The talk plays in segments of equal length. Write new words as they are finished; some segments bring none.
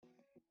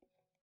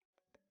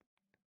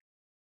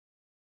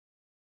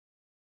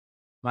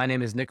My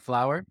name is Nick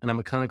Flower, and I'm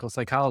a clinical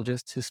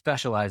psychologist who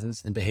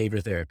specializes in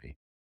behavior therapy.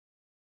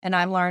 And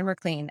I'm Lauren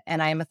McLean,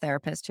 and I am a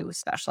therapist who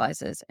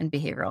specializes in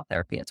behavioral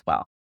therapy as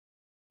well.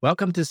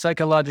 Welcome to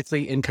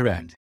Psychologically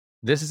Incorrect.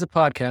 This is a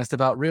podcast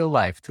about real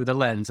life through the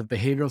lens of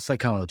behavioral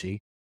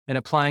psychology and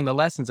applying the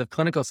lessons of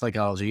clinical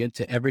psychology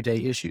into everyday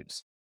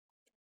issues.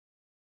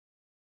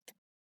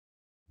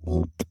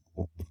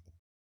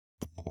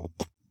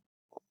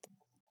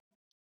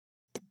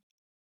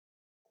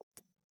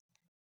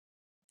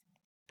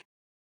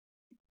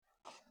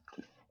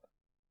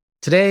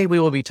 Today, we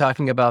will be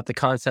talking about the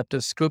concept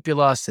of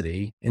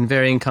scrupulosity in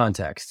varying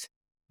contexts,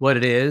 what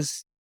it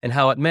is, and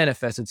how it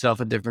manifests itself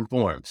in different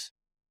forms,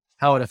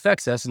 how it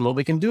affects us, and what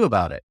we can do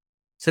about it.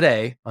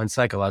 Today on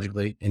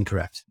Psychologically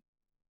Incorrect.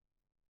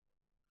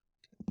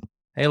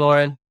 Hey,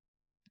 Lauren.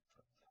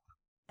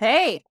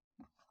 Hey,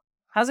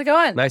 how's it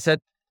going? Nice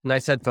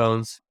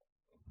headphones.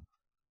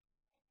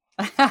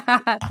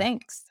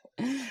 Thanks.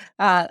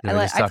 I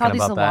call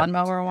these the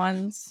lawnmower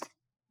ones.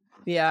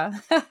 Yeah.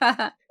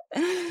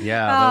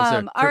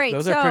 Yeah, all right.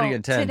 those are pretty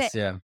intense.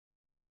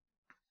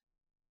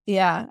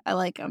 Yeah, I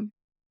like them.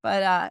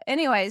 But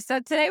anyway,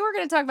 so today we're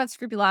going to talk about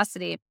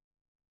scrupulosity.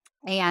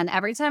 And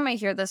every time I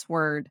hear this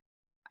word,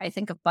 I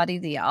think of Buddy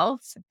the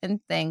Elf and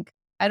think,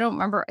 I don't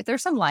remember.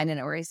 There's some line in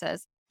it where he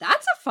says,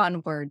 "That's a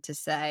fun word to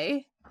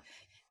say."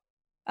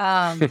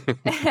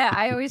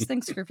 I always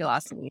think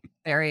scrupulosity,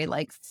 very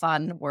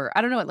fun word.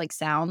 I don't know, it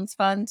sounds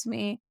fun to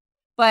me.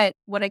 But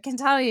what I can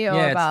tell you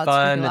Yeah, it's about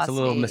fun. It's a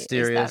little scrupulosity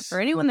is that for mysterious.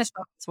 anyone that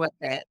struggles with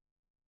it,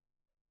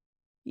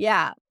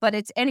 yeah, but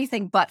it's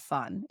anything but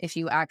fun if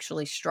you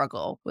actually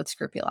struggle with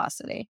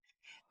scrupulosity.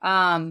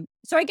 So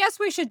I guess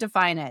we should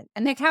define it.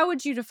 And Nick, how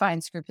would you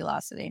define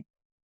scrupulosity?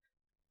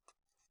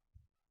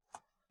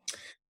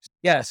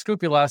 Yeah,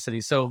 scrupulosity.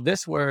 So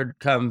this word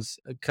comes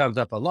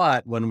up a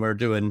lot when we're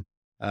doing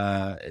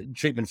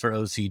treatment for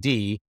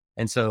OCD,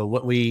 and so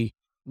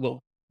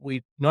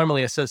we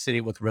normally associate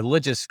it with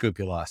religious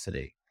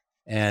scrupulosity.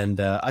 And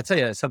I'll tell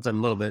you something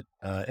a little bit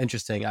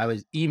interesting. I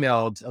was doing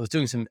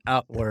some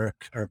some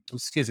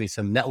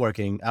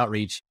networking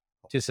outreach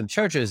to some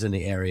churches in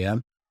the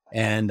area,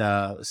 and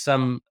a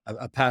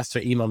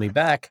pastor emailed me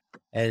back,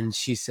 and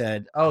she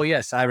said, "Oh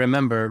yes, I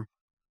remember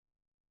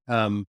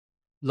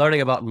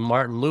learning about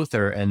Martin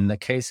Luther and the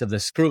case of the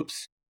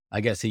scroops,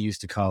 I guess he used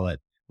to call it,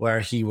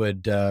 where he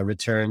would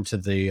return to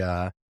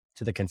the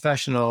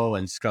confessional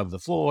and scrub the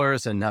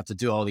floors and have to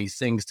do all these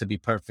things to be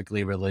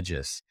perfectly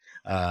religious,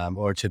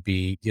 or to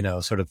be,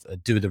 sort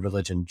of do the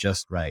religion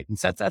just right." And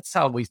so that's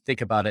how we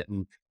think about it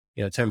in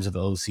terms of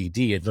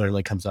OCD. It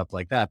literally comes up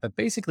like that. But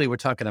basically, we're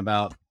talking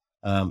about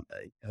a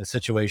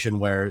situation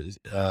where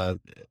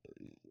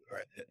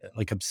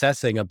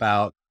obsessing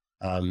about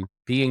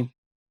being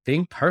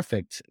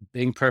perfect,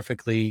 being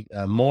perfectly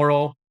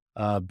moral,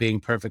 being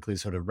perfectly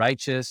sort of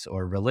righteous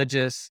or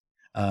religious.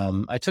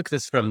 I took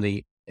this from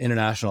the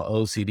International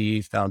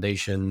OCD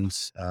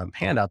Foundation's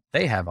handout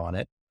they have on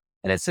it.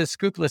 And it says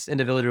scrupulous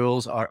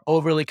individuals are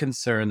overly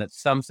concerned that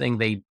something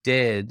they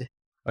did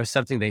or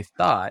something they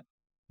thought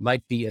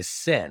might be a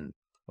sin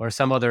or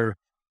some other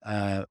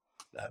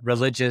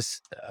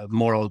religious,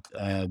 moral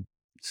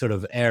sort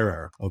of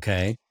error.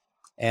 Okay.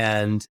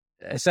 And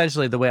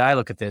essentially, the way I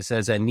look at this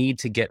is a need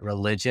to get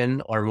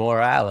religion or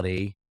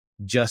morality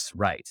just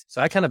right.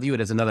 So I kind of view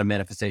it as another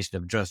manifestation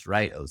of just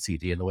right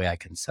OCD in the way I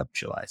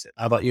conceptualize it.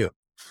 How about you?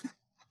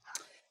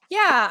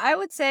 Yeah, I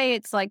would say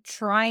it's like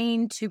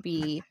trying to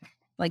be,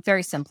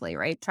 very simply,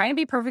 right? Trying to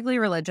be perfectly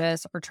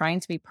religious or trying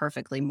to be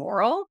perfectly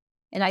moral.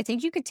 And I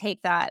think you could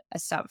take that a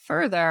step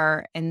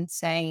further and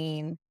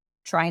saying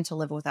trying to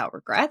live without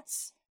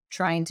regrets,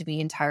 trying to be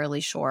entirely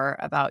sure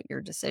about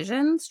your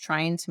decisions,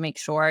 trying to make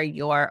sure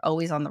you're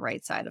always on the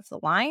right side of the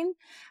line.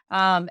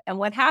 And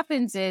what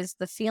happens is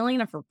the feeling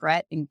of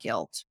regret and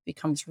guilt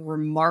becomes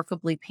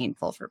remarkably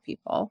painful for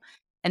people,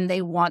 and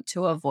they want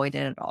to avoid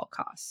it at all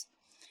costs.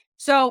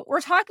 So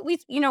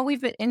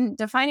we've been in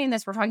defining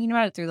this, we're talking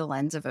about it through the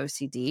lens of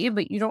OCD,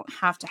 but you don't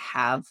have to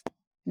have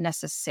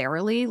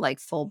necessarily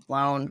full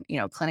blown,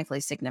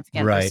 clinically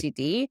significant Right.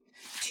 OCD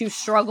to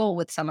struggle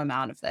with some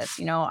amount of this.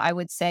 I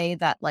would say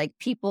that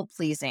people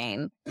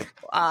pleasing,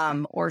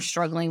 or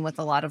struggling with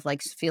a lot of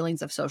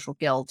feelings of social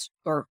guilt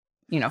or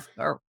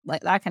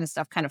that kind of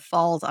stuff kind of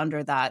falls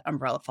under that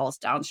umbrella, falls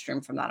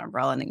downstream from that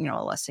umbrella in,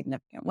 a less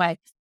significant way.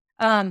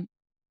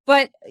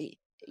 But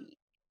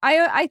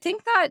I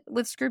think that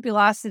with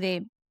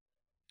scrupulosity,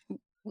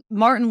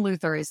 Martin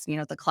Luther is,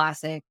 the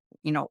classic,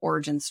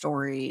 origin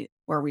story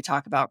where we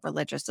talk about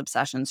religious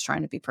obsessions,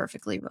 trying to be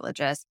perfectly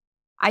religious.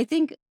 I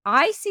think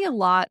I see a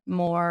lot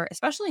more,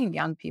 especially in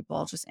young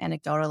people, just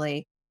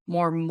anecdotally,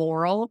 more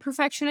moral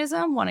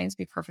perfectionism, wanting to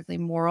be perfectly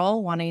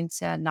moral, wanting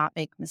to not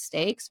make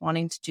mistakes,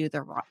 wanting to do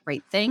the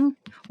right thing,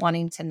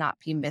 wanting to not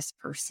be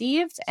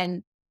misperceived.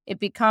 And it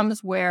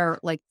becomes where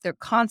they're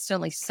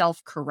constantly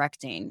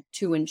self-correcting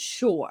to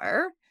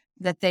ensure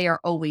that they are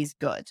always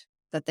good,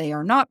 that they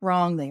are not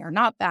wrong, they are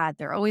not bad,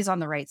 they're always on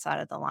the right side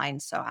of the line.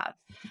 So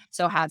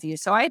have you.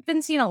 So I've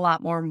been seeing a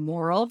lot more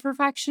moral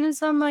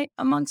perfectionism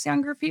amongst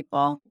younger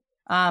people.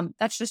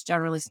 That's just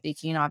generally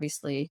speaking.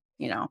 Obviously,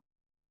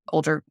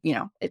 older,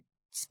 it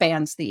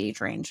spans the age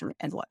range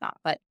and whatnot.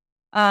 But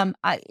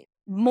I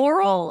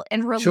moral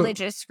and Sure.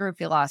 religious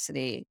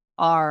scrupulosity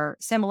are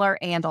similar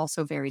and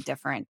also very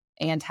different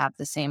and have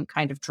the same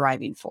kind of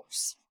driving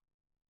force.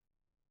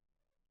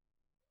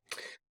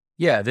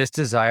 Yeah, this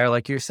desire,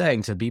 like you're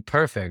saying, to be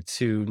perfect,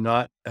 to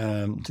not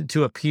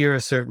to appear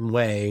a certain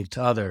way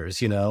to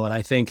others, and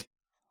I think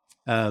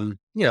um,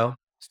 you know,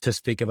 to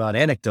speak about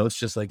anecdotes,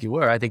 just like you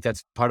were, I think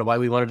that's part of why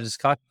we wanted to just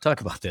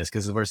talk about this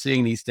because we're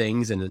seeing these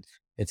things and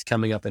it's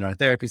coming up in our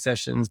therapy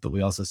sessions, but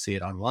we also see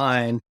it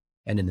online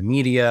and in the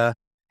media.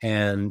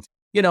 And,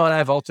 and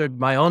I've altered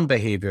my own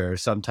behavior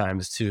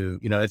sometimes too.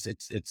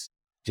 It's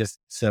just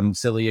some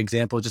silly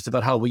example just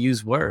about how we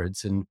use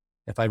words. And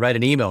if I write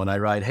an email and I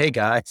write, "Hey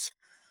guys,"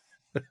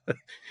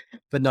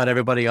 but not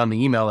everybody on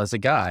the email is a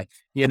guy.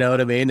 You know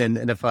what I mean? And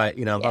if if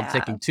I'm Yeah.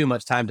 taking too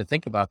much time to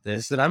think about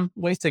this, then I'm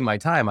wasting my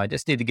time. I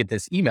just need to get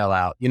this email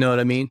out. You know what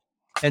I mean?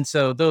 And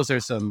so those are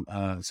some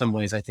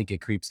ways I think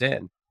it creeps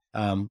in.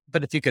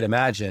 But if you could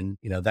imagine,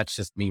 that's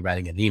just me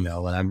writing an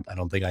email, and I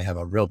don't think I have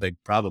a real big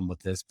problem with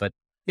this, but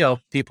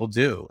people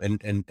do,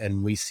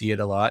 and we see it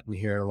a lot and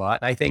hear it a lot.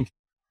 And I think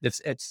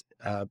it's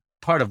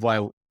part of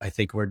why I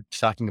think we're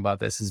talking about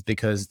this is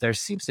because there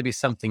seems to be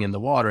something in the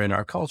water in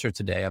our culture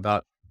today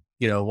about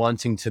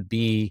wanting to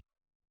be,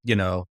 you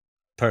know,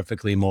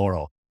 perfectly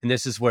moral. And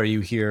this is where you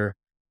hear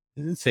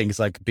things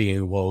like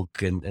being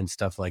woke and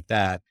stuff like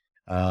that.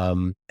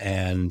 And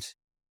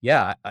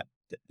yeah,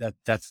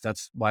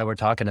 that's why we're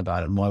talking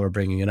about it and why we're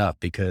bringing it up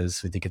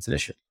because we think it's an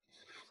issue.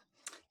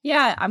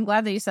 Yeah, I'm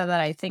glad that you said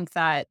that. I think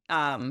that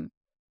the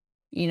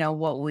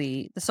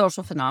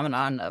social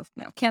phenomenon of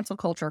cancel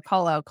culture,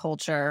 call out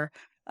culture,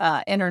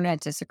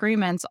 internet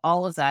disagreements,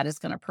 all of that is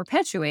going to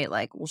perpetuate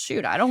like, well,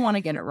 shoot, I don't want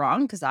to get it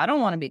wrong because I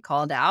don't want to be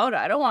called out.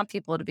 I don't want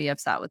people to be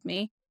upset with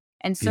me.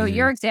 And so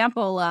your Hmm.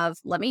 example of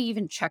let me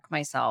even check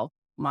myself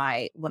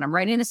when I'm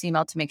writing this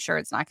email to make sure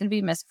it's not going to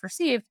be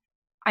misperceived.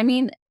 I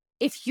mean,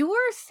 if you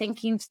are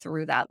thinking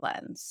through that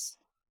lens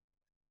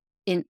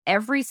in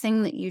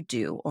everything that you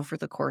do over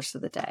the course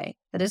of the day,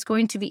 that is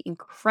going to be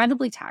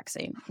incredibly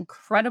taxing,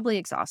 incredibly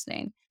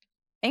exhausting,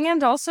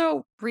 and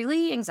also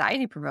really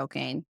anxiety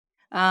provoking.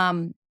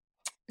 Um,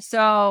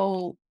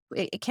 so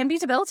it can be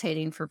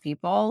debilitating for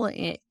people,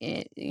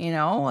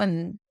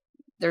 and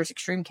there's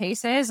extreme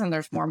cases and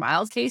there's more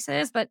mild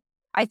cases. But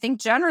I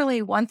think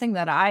generally one thing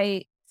that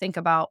I think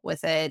about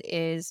with it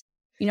is,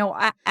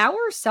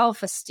 our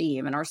self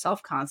esteem and our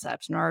self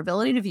concept and our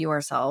ability to view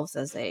ourselves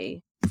as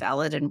a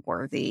valid and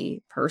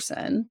worthy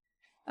person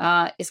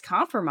is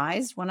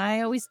compromised when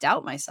I always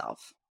doubt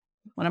myself,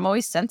 when I'm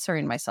always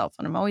censoring myself,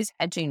 when I'm always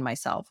hedging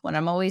myself, when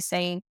I'm always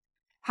saying,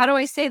 how do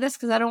I say this?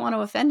 Because I don't want to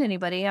offend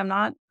anybody. I'm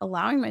not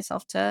allowing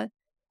myself to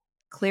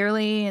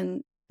clearly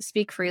and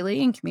speak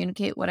freely and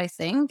communicate what I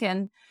think.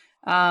 And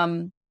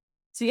um,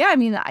 so, yeah, I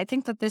mean, I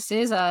think that this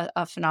is a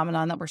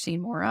phenomenon that we're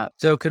seeing more of.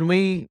 So can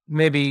we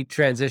maybe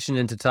transition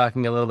into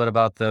talking a little bit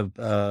about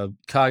the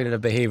cognitive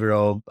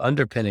behavioral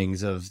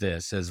underpinnings of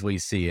this as we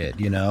see it?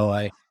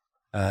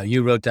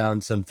 You wrote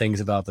down some things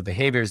about the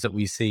behaviors that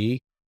we see.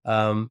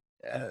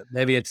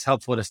 Maybe it's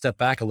helpful to step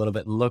back a little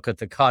bit and look at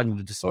the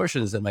cognitive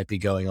distortions that might be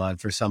going on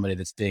for somebody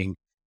that's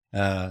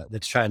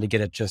trying to get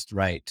it just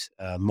right,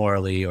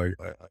 morally or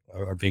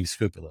being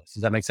scrupulous.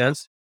 Does that make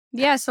sense?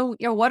 Yeah. So,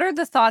 what are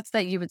the thoughts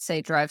that you would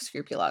say drive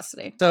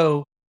scrupulosity?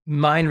 So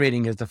mind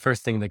reading is the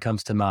first thing that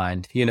comes to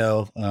mind. You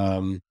know,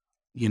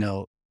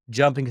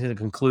 jumping to the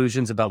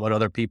conclusions about what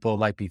other people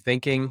might be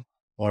thinking,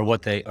 or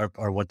what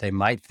they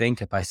might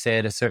think if I say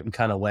it a certain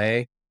kind of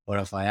way, or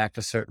if I act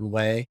a certain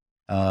way.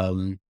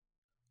 Um,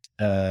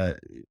 uh,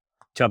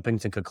 Jumping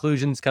to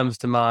conclusions comes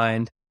to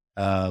mind,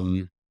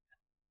 um,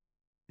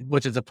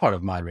 which is a part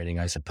of mind reading,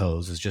 I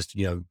suppose. Is just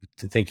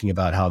thinking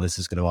about how this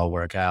is going to all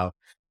work out.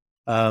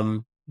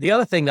 The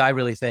other thing that I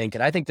really think,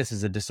 and I think this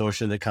is a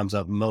distortion that comes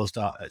up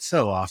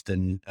so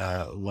often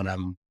when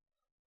I'm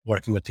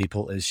working with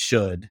people, is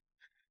should.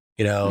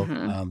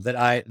 Hmm. That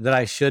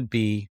I should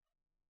be,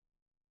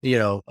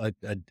 a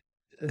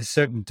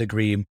certain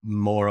degree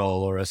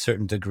moral or a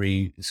certain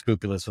degree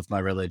scrupulous with my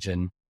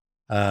religion,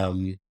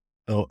 um,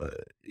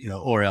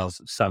 or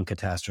else some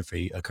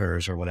catastrophe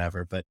occurs or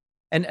whatever. But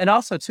and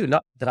also too,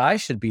 not that I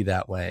should be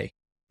that way,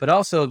 but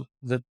also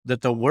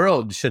that the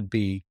world should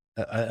be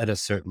at a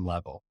certain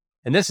level.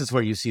 And this is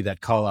where you see that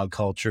call out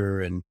culture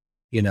and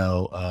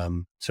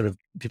sort of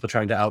people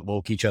trying to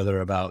outwoke each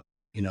other about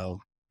you know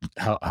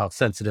how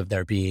sensitive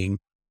they're being.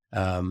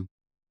 Um,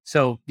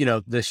 so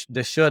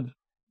the should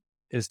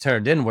is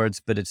turned inwards,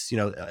 but it's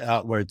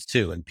outwards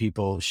too, and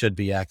people should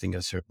be acting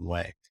a certain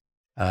way.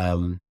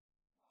 Um,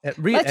 Let's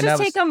and just I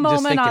take was a just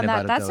moment thinking on about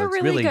that. it That's though. a It's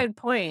really really good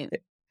point.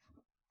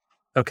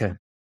 okay.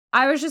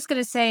 I was just going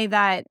to say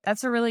that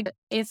that's a really good,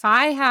 if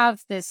I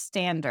have this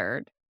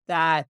standard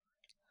that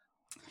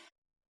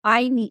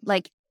I need,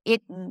 like,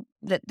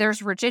 that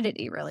there's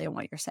rigidity really in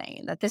what you're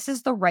saying, that this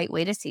is the right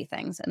way to see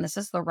things and this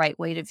is the right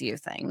way to view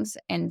things.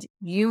 And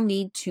you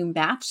need to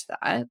match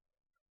that.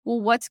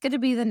 Well, what's going to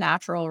be the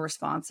natural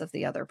response of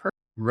the other person?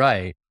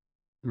 Right.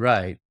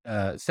 Right.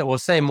 So we'll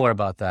say more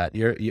about that.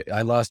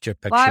 I lost your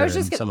Well, I picture was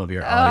just and gonna, some of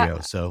your uh, audio,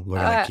 so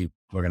uh,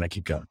 we're gonna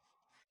keep going.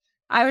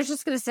 I was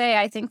just gonna say,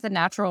 I think the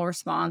natural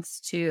response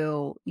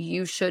to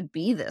 "you should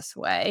be this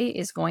way"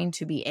 is going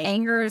to be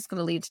anger. Is going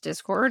to lead to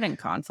discord and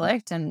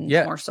conflict and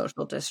Yeah. more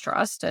social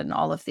distrust and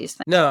all of these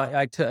things. No,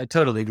 I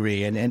totally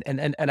agree, and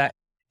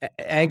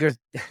anger.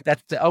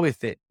 That's always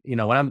it. You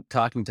know, when I'm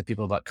talking to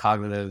people about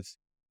cognitive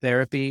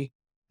therapy,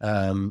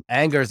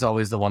 anger is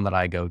always the one that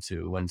I go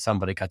to when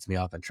somebody cuts me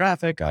off in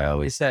traffic. I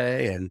always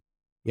say, and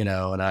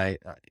I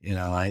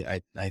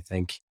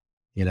think,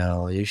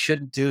 you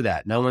shouldn't do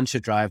that. No one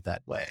should drive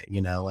that way.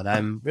 And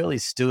I'm really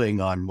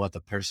stewing on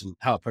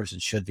how a person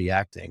should be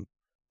acting.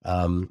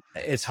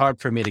 It's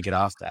hard for me to get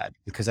off that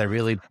because I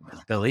really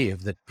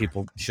believe that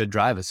people should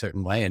drive a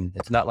certain way. And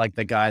it's not like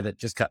the guy that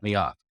just cut me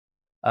off.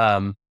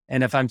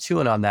 And if I'm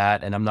chewing on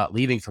that and I'm not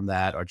leaving from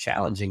that or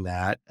challenging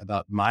that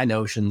about my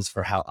notions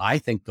for how I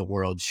think the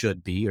world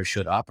should be or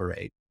should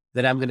operate,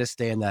 then I'm going to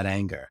stay in that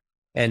anger.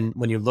 And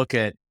when you look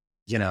at,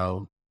 you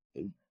know,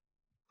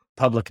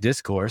 public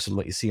discourse and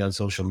what you see on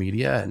social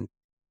media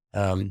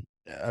and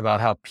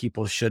about how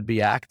people should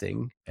be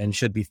acting and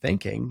should be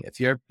thinking, if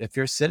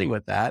you're sitting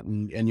with that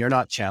and you're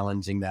not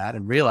challenging that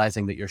and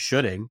realizing that you're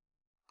shoulding,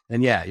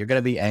 then yeah, you're going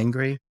to be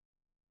angry.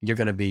 You're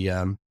going to be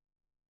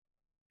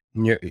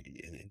you're,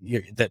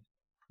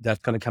 that's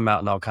going to come out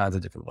in all kinds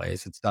of different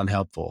ways. It's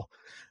unhelpful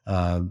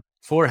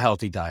for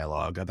healthy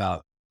dialogue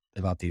about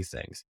these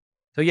things.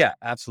 So yeah,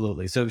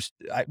 absolutely. So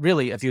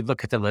really, if you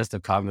look at the list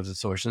of cognitive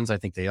distortions, I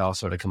think they all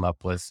sort of come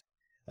up with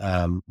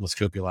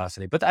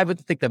scrupulosity. But I would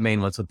think the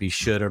main ones would be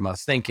should or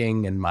must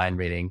thinking and mind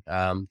reading.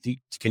 Can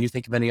you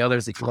think of any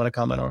others that you want to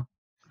comment on?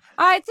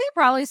 I'd say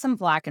probably some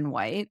black and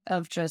white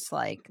of just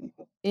like,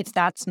 if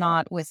that's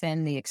not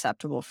within the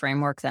acceptable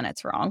framework, then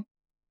it's wrong.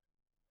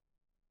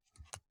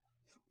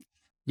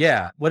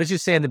 Yeah. What did you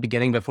say in the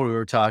beginning before we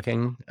were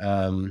talking?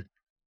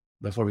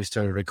 Before we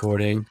started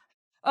recording?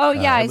 Oh,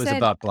 yeah, It I was said,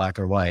 about black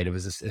or white. It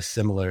was a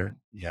similar,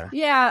 yeah.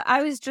 yeah,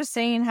 I was just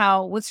saying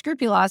how with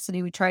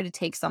scrupulosity, we try to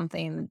take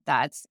something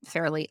that's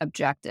fairly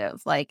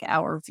objective, like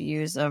our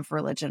views of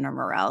religion or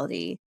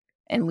morality,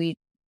 and we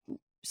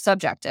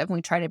subjective.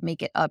 We try to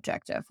make it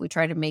objective. We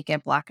try to make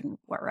it black and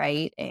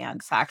white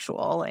and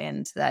factual,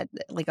 and that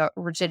like a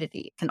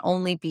rigidity can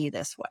only be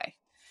this way.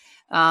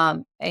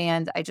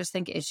 And I just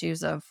think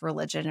issues of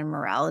religion and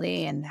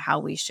morality and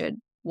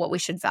what we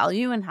should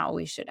value and how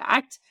we should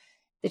act,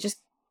 they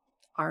just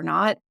are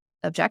not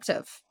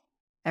objective.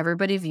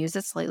 Everybody views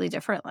it slightly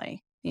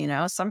differently.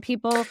 Some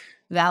people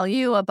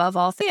value above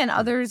all things, and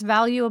others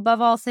value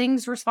above all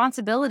things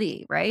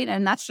responsibility, right?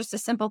 And that's just a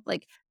simple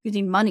like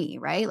using money,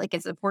 right? Like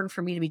it's important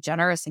for me to be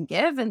generous and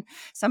give. And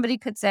somebody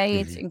could say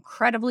it's Mhm.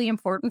 incredibly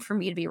important for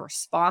me to be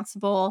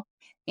responsible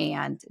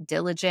and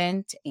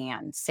diligent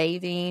and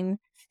saving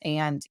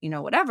and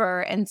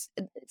whatever. And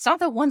it's not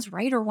that one's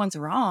right or one's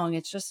wrong.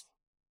 It's just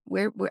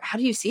where how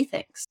do you see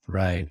things?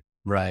 Right,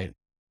 right.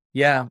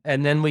 Yeah,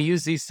 and then we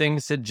use these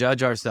things to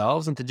judge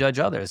ourselves and to judge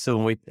others. So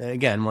when we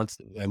again, once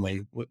when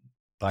we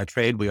by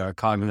trade, we are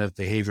cognitive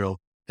behavioral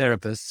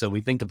therapists, so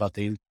we think about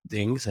these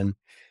things and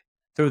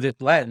through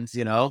this lens,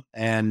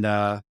 and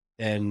the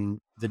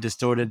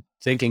distorted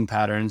thinking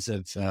patterns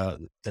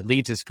that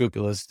lead to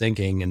scrupulous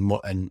thinking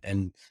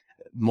and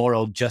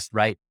moral just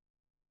right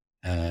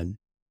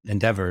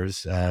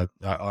endeavors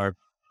are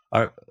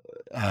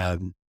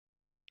um,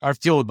 are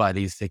fueled by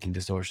these thinking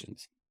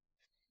distortions.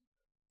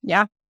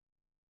 Yeah.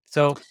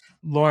 So,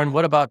 Lauren,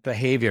 what about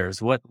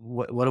behaviors? What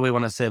do we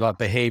want to say about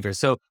behavior?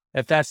 So,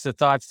 if that's the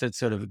thoughts that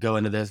sort of go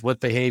into this, what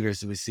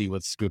behaviors do we see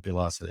with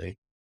scrupulosity?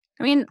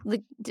 I mean,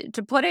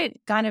 to put it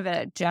kind of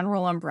a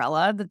general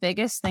umbrella, the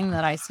biggest thing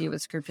that I see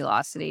with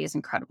scrupulosity is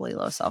incredibly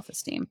low self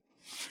esteem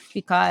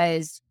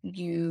because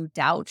you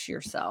doubt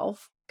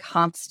yourself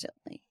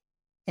constantly.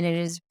 And it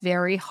is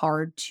very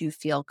hard to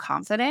feel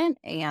confident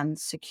and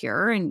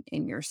secure in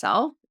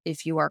yourself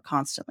if you are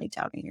constantly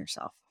doubting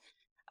yourself.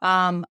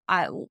 Um,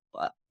 I,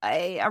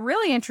 a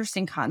really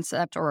interesting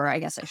concept, or I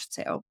guess I should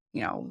say, a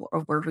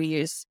word we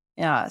use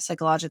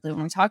psychologically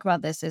when we talk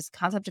about this is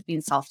concept of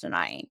being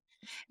self-denying.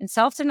 And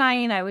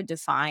self-denying, I would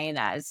define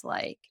as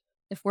like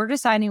if we're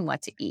deciding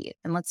what to eat,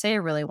 and let's say I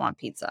really want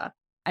pizza,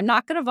 I'm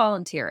not going to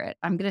volunteer it.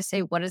 I'm going to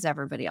say, what does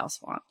everybody else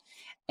want?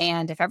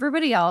 And if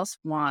everybody else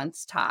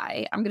wants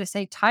Thai, I'm going to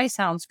say Thai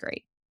sounds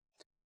great.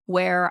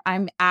 Where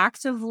I'm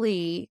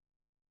actively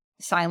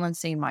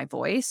silencing my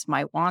voice,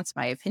 my wants,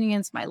 my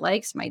opinions, my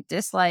likes, my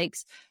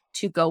dislikes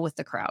to go with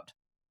the crowd.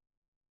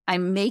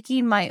 I'm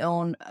making my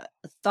own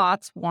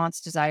thoughts,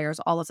 wants,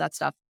 desires, all of that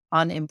stuff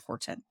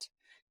unimportant.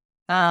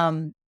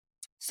 Um,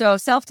 so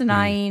Mm,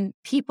 self-denying,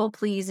 people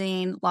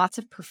pleasing, lots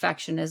of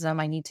perfectionism.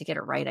 I need to get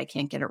it right. I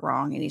can't get it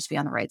wrong. It needs to be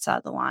on the right side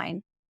of the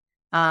line.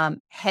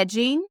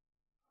 Hedging,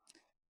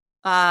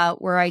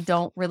 where I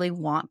don't really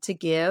want to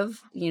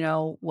give,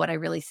 what I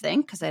really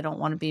think because I don't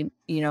want to be,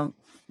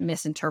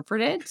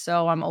 misinterpreted.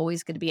 So I'm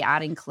always going to be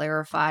adding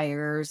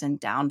clarifiers and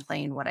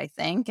downplaying what I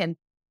think. And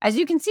as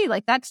you can see,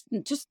 like that's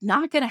just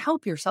not going to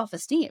help your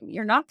self-esteem.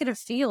 You're not going to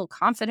feel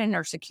confident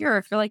or secure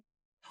if you're like,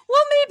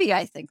 well, maybe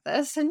I think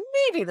this, and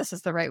maybe this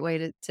is the right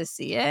way to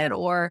see it,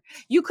 or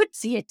you could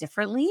see it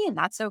differently, and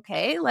that's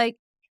okay. Like,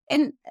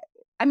 and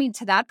I mean,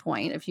 to that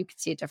point, if you could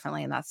see it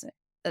differently, and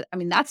I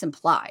mean, that's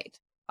implied.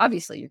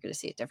 Obviously, you're going to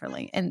see it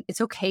differently, and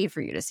it's okay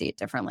for you to see it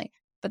differently.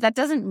 But that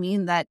doesn't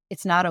mean that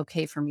it's not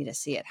okay for me to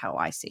see it how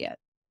I see it.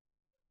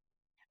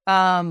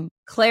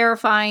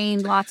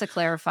 Clarifying, lots of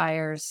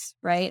clarifiers,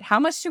 right? How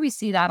much do we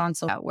see that on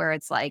social where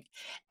it's like,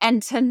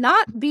 and to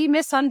not be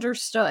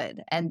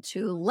misunderstood and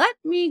to let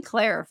me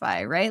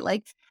clarify, right?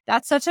 Like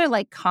that's such a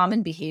like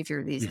common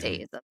behavior these Mhm.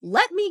 days.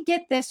 Let me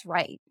get this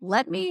right.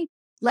 Let me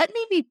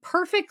be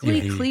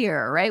perfectly Mhm.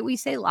 clear, right? We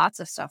say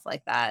lots of stuff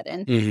like that.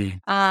 And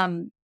Mhm.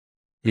 um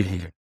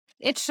Mhm.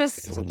 it's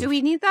just, do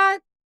we need that?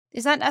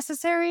 Is that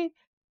necessary?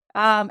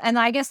 And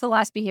I guess the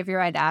last behavior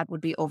I'd add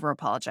would be over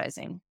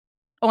apologizing.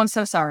 Oh, I'm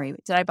so sorry.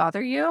 Did I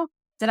bother you?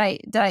 Did I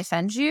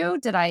offend you?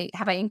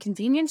 Have I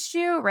inconvenienced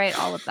you? Right?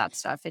 All of that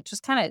stuff. It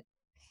just kind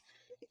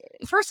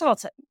of, first of all,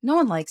 no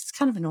one likes, it's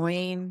kind of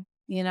annoying,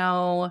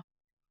 I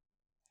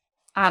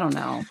don't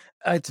know.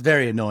 It's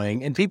very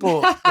annoying, and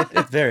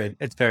it's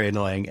very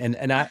annoying,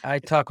 and I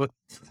talk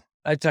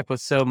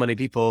with so many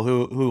people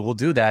who will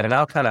do that, and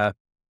I'll kind of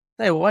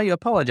say, well, why are you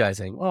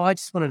apologizing? Well, I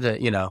just wanted to,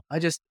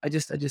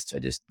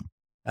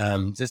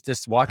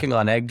 just walking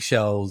on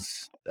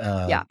eggshells,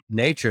 Yeah,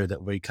 nature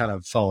that we kind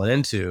of fallen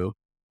into.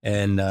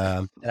 And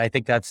I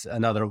think that's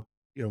another,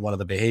 one of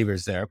the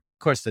behaviors there. Of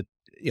course, that,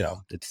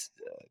 it's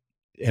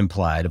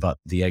implied about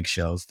the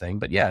eggshells thing,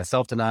 but yeah,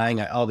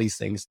 self-denying, all these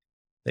things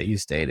that you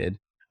stated.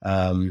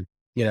 Um,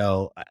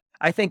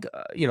 I think,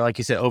 like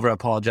you said, over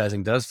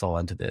apologizing does fall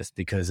into this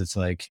because it's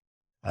like,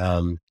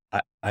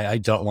 I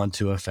don't want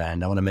to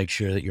offend. I want to make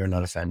sure that you're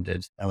not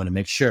offended. I want to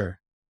make sure,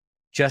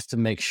 just to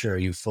make sure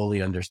you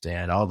fully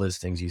understand all those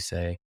things you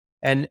say.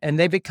 And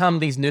they become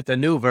the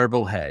new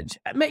verbal hedge.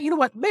 You know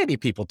what? Maybe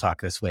people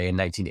talk this way in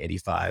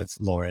 1985,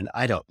 Lauren.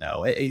 I don't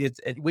know.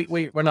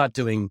 We're not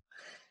doing,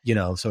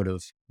 sort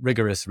of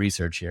rigorous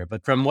research here,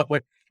 but from what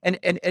we're, and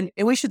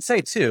we should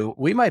say too,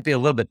 we might be a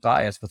little bit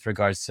biased with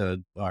regards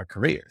to our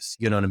careers.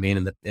 You know what I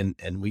mean?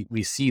 And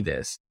we see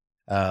this.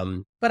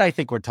 But I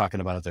think we're talking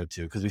about it though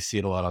too, because we see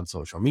it a lot on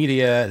social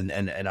media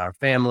and our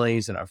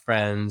families and our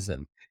friends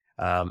and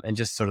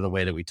just sort of the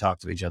way that we talk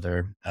to each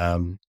other.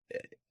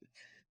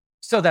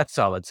 So that's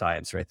solid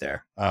science right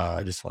there.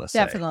 I just want to say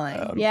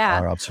definitely. Yeah.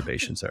 our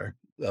observations are,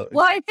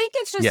 Well, I think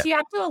it's just yeah. you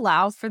have to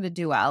allow for the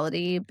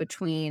duality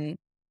between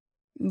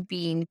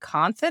being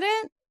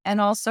confident and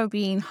also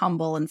being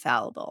humble and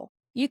fallible.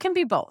 You can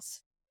be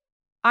both.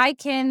 I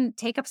can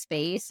take up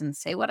space and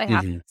say what I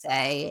have Hmm. to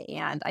say,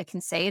 and I can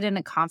say it in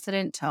a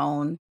confident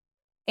tone.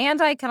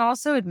 And I can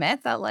also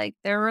admit that, like,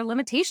 there are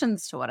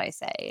limitations to what I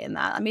say, and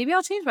that maybe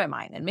I'll change my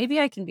mind and maybe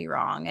I can be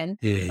wrong. And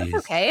that's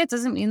Yes. okay. It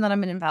doesn't mean that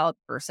I'm an invalid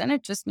person.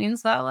 It just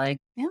means that, like,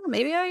 yeah,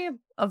 maybe I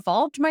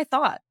evolved my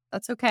thought.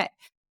 That's okay.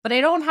 But I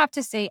don't have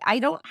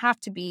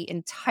to be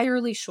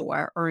entirely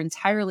sure or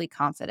entirely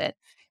confident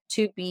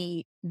to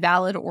be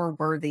valid or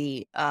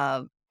worthy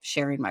of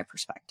sharing my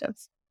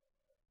perspectives.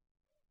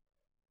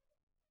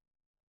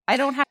 I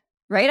don't have,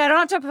 right? I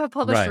don't have to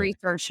publish Right.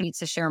 research needs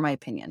to share my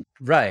opinion.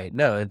 Right.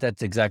 No,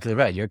 that's exactly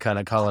right. You're kind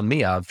of calling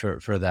me out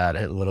for that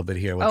a little bit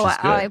here, which Oh, is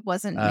I good.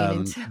 wasn't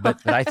meaning to.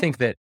 But I think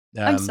that,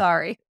 I'm um,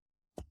 sorry.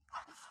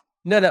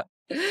 no, no.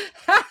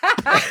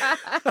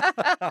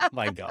 Oh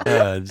my God.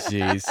 Oh,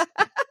 jeez.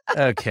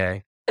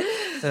 Okay.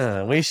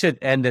 We should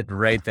end it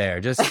right there.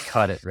 Just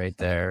cut it right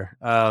there.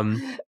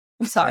 I'm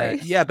sorry.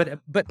 Yeah, but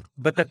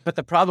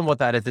the problem with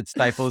that is it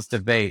stifles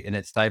debate and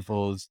it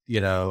stifles,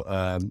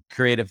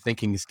 creative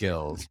thinking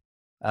skills.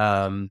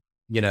 Um,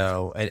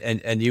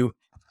 and you,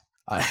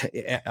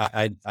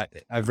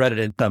 I've read it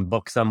in some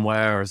book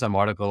somewhere or some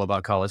article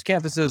about college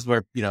campuses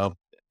where,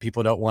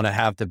 people don't want to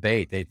have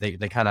debate.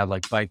 They kind of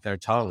like bite their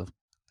tongue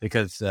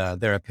because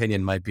their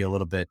opinion might be a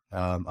little bit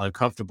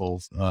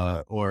uncomfortable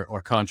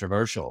or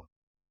controversial.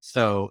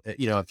 So,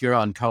 if you're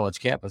on college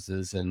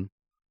campuses and,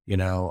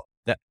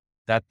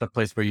 that's the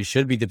place where you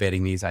should be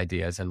debating these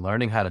ideas and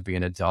learning how to be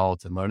an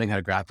adult and learning how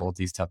to grapple with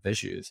these tough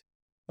issues.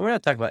 And we're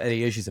not talking about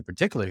any issues in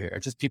particular here.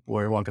 Just people who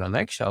are walking on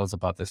eggshells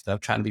about this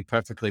stuff, trying to be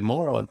perfectly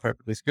moral and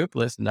perfectly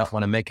scrupulous and not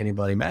want to make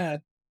anybody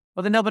mad.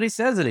 Well, then nobody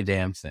says any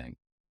damn thing,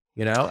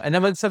 And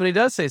then when somebody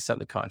does say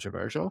something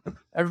controversial,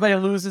 everybody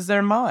loses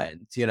their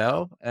minds, which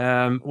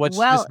just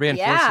Well, reinforces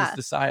yeah.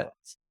 the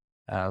silence.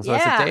 So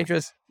Yeah.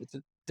 it's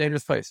a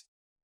dangerous place.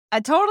 I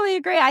totally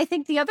agree. I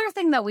think the other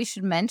thing that we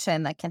should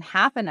mention that can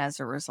happen as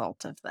a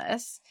result of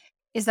this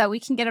is that we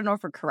can get an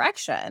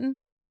overcorrection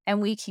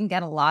and we can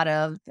get a lot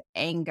of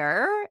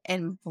anger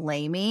and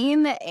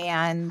blaming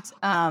and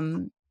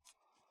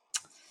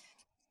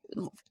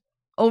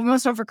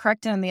almost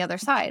overcorrecting on the other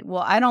side.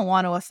 Well, I don't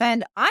want to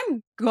offend.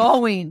 I'm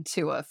going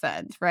to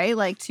offend, right?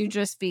 Like to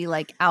just be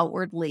like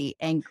outwardly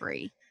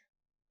angry.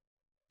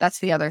 That's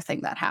the other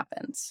thing that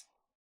happens.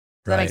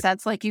 Does that make Right.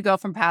 sense? Like you go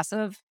from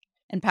passive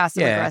and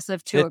passive Yeah.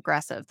 aggressive to It,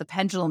 aggressive. The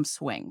pendulum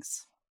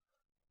swings.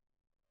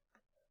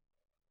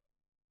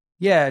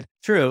 Yeah,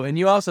 true. And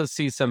you also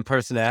see some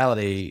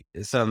personality.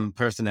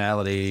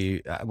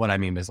 What I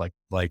mean is some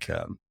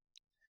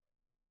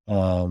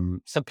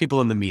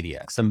people in the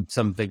media, some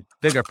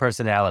bigger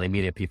personality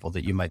media people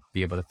that you might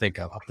be able to think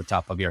of off the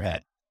top of your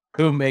head,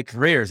 who make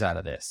careers out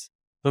of this,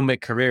 who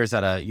make careers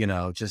out of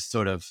just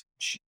sort of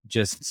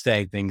just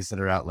saying things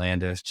that are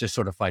outlandish, just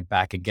sort of fight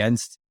back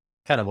against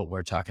kind of what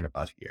we're talking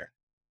about here.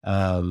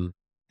 Um,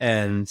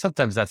 and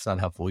sometimes that's not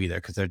helpful either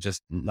because they're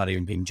just not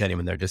even being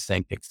genuine; they're just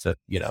saying things to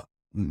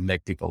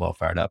make people all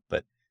fired up.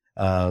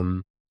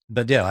 Um,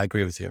 but yeah, I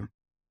agree with you.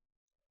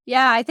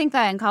 Yeah, I think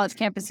that in college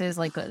campuses,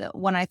 like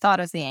when I thought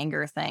of the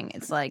anger thing,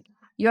 it's like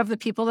you have the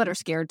people that are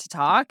scared to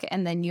talk,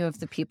 and then you have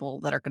the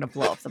people that are going to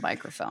blow up the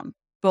microphone.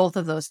 Both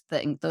of those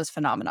things, those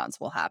phenomenons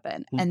will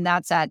happen, and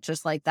that's at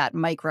just like that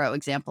micro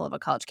example of a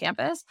college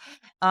campus.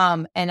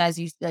 And as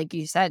you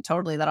said,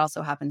 totally, that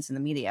also happens in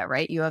the media,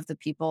 right? You have the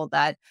people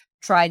that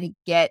try to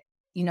get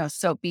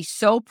be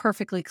so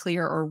perfectly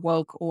clear or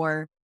woke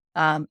or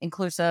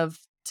inclusive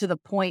to the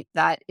point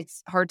that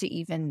it's hard to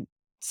even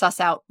suss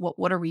out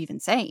what are we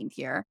even saying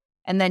here.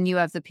 And then you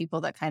have the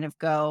people that kind of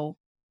go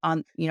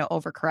on,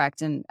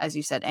 overcorrect and, as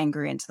you said,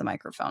 angry into the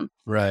microphone.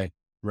 Right,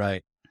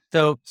 right.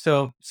 So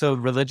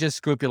religious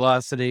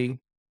scrupulosity,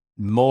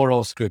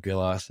 moral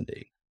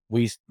scrupulosity.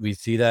 We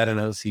see that in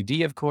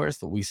OCD, of course,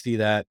 but we see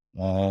that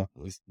a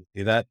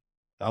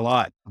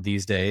lot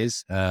these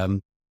days,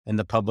 in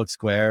the public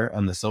square,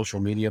 on the social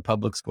media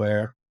public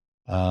square.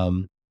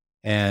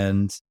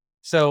 And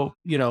so,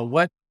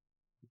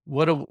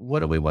 what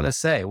do we want to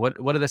say? What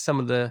are some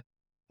of the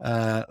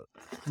uh,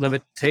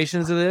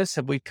 limitations of this?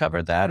 Have we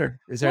covered that, or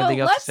is there anything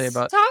Well, else to say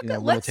about let's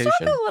talk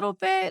limitation? a little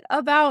bit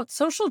about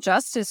social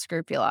justice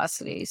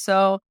scrupulosity.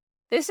 So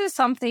this is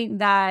something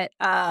that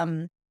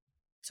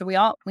so we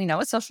know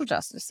what social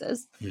justice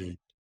is. Mm.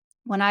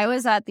 When I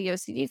was at the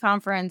OCD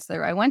conference,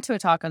 I went to a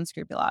talk on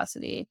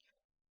scrupulosity.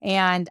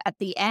 And at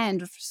the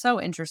end, which was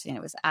so interesting,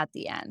 it was at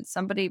the end,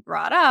 somebody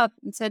brought up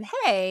and said,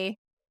 hey,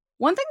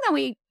 one thing that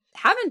we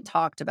haven't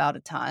talked about a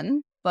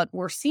ton, but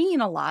we're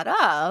seeing a lot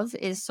of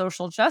is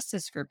social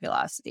justice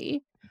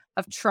scrupulosity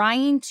of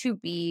trying to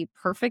be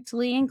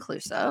perfectly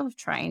inclusive,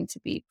 trying to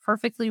be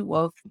perfectly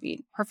woke,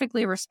 be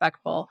perfectly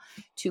respectful,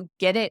 to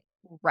get it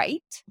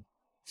right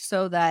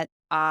so that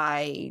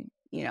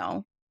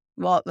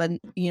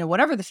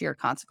whatever the fear of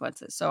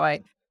consequences. So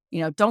I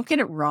don't get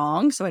it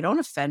wrong. So I don't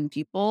offend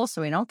people.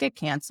 So I don't get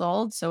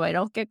canceled. So I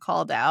don't get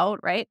called out.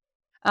 Right.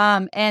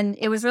 And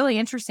it was really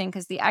interesting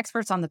because the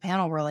experts on the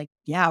panel were like,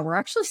 yeah, we're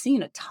actually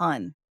seeing a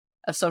ton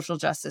of social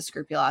justice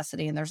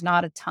scrupulosity, and there's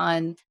not a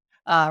ton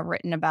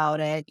written about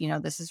it.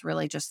 This is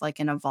really just like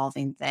an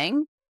evolving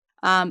thing.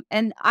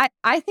 And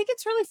I think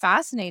it's really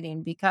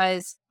fascinating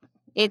because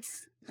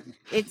it's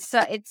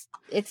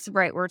it's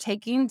right. We're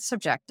taking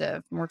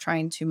subjective and we're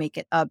trying to make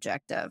it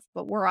objective,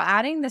 but we're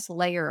adding this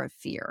layer of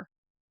fear.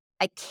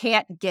 I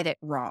can't get it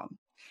wrong.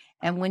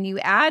 And when you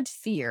add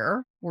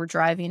fear, we're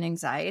driving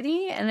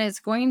anxiety, and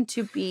it's going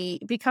to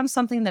become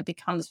something that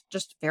becomes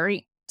just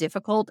very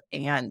difficult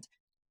and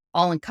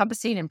all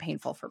encompassing and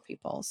painful for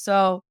people.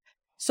 So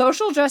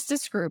social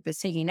justice group is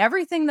taking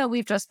everything that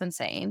we've just been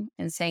saying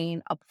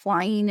and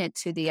applying it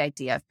to the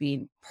idea of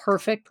being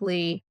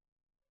perfectly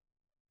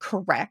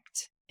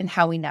correct in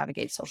how we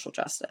navigate social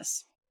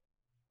justice,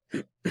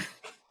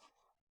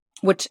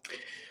 which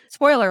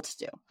spoilers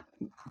do.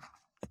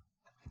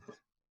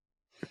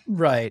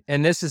 Right.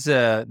 And this is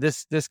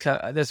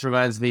this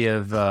reminds me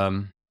of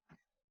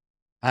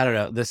I don't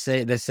know, the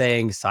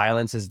saying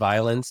silence is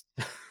violence.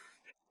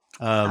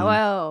 um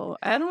Oh,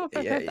 I don't know if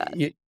I've yeah, heard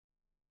that.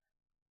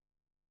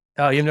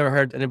 oh, you've never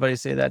heard anybody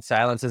say that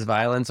silence is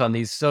violence on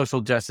these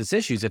social justice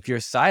issues. If you're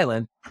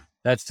silent,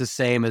 that's the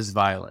same as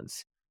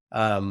violence.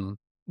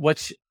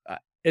 Which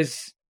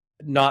is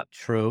not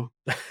true.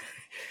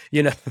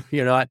 you know,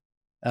 you're not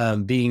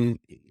being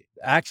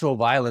actual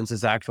violence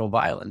is actual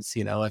violence.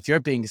 If you're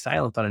being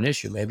silent on an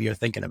issue, maybe you're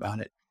thinking about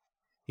it.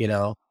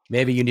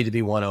 Maybe you need to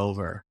be won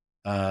over.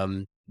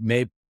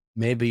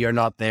 Maybe you're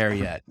not there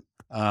yet.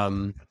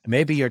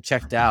 Maybe you're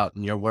checked out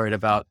and you're worried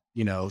about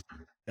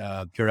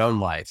your own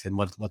life and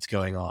what's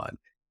going on.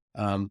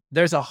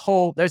 There's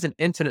an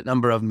infinite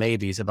number of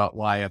maybes about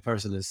why a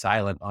person is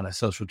silent on a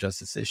social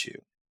justice issue.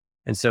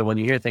 And so when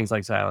you hear things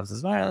like silence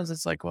is violence,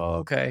 it's like, well,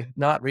 okay,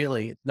 not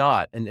really, it's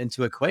not. And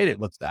to equate it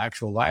with the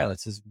actual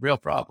violence is a real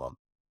problem.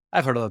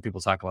 I've heard other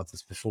people talk about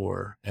this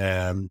before,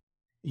 but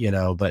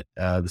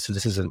so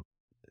this isn't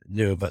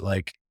new, but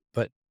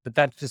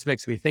that just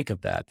makes me think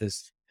of that.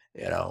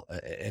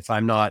 If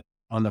I'm not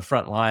on the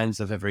front lines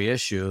of every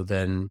issue,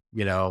 then,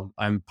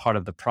 I'm part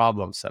of the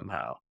problem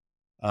somehow.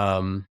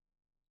 Um,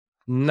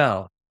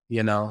 no,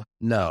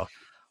 no.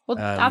 Well,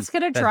 that's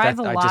going to That drive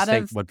a I just lot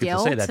think of when people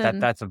say guilt that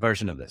and that's a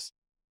version of this.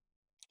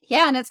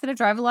 yeah, and it's going to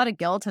drive a lot of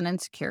guilt and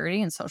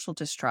insecurity and social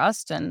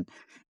distrust and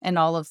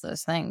all of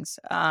those things.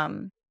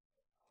 And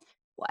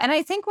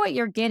I think what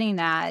you're getting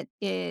at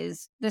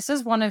is this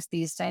is one of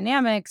these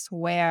dynamics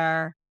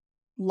where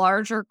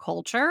larger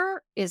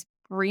culture is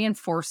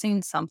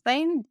reinforcing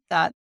something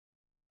that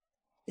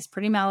is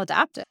pretty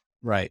maladaptive.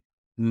 Right.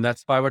 And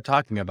that's why we're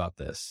talking about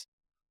this,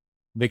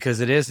 because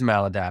it is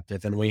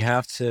maladaptive, and we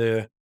have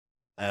to,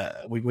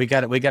 we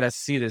got to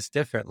see this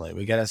differently.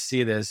 We got to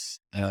see this,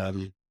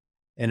 in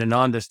a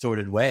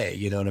non-distorted way.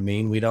 You know what I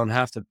mean? We don't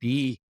have to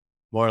be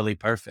morally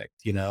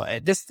perfect.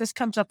 And this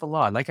comes up a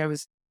lot. Like I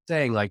was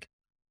saying, like,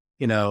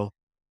 you know,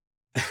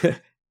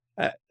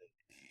 uh,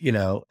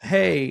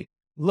 hey,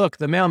 look,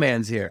 the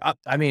mailman's here.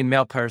 I mean,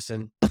 mail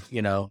person.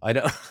 I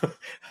don't,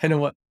 I know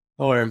what,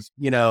 or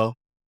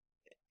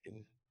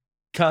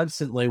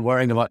constantly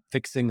worrying about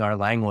fixing our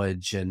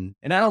language, and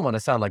I don't want to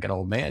sound like an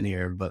old man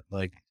here, but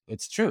like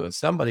it's true. If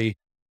somebody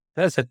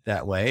says it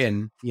that way,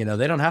 and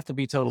they don't have to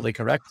be totally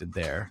corrected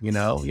there.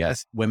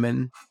 Yes,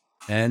 women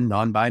and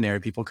non-binary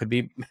people could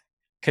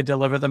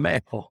deliver the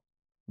mail,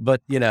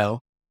 but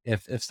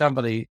if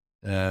somebody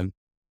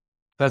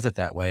says it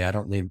that way, I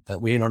don't need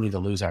that. We don't need to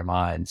lose our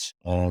minds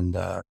and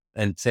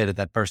say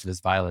that person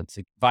is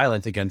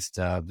violent against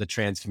the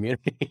trans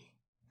community.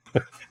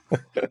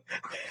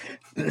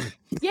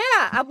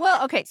 Yeah.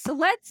 Well, okay. So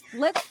let's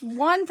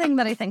one thing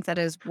that I think that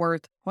is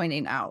worth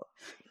pointing out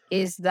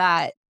is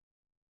that,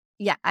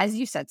 yeah, as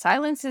you said,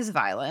 silence is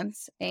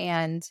violence,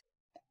 and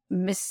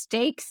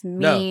mistakes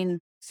No,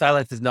 mean,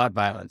 silence is not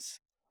violence.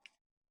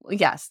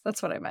 yes,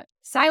 that's what I meant.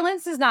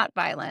 Silence is not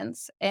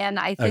violence. And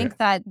I Okay. think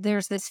that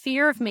there's this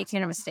fear of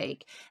making a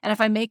mistake. And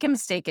if I make a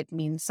mistake, it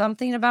means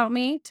something about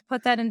me. To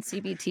put that in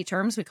CBT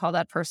terms, we call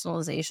that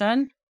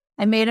personalization.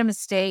 I made a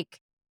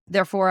mistake,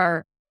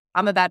 therefore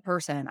I'm a bad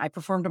person. I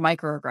performed a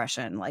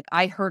microaggression. Like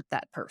I hurt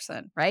that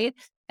person, right?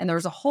 And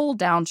there's a whole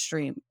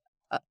downstream,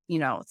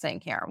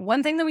 thing here.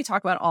 One thing that we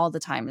talk about all the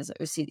time as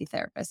OCD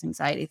therapists,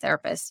 anxiety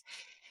therapists,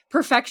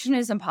 perfection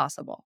is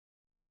impossible.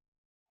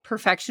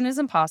 Perfection is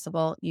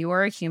impossible. You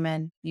are a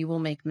human. You will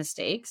make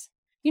mistakes.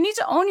 You need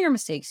to own your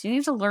mistakes. You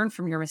need to learn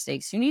from your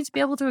mistakes. You need to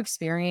be able to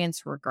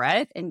experience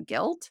regret and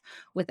guilt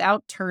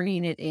without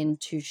turning it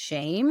into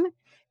shame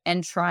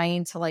and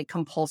trying to like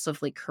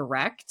compulsively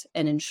correct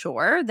and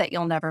ensure that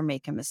you'll never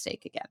make a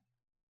mistake again.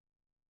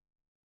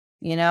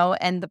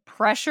 And the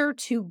pressure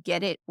to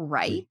get it Mm.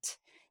 right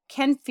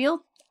can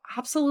feel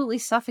absolutely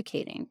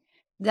suffocating.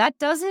 That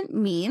doesn't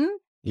mean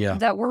Yeah,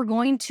 that we're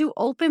going to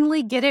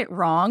openly get it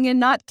wrong and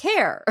not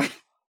care.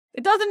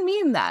 It doesn't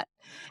mean that.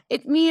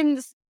 It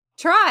means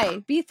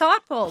try, be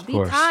thoughtful, of be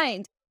course.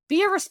 kind,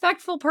 be a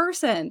respectful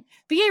person,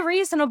 be a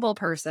reasonable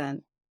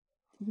person.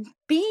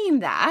 Being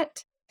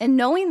that and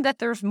knowing that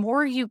there's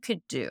more you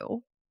could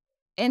do,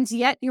 and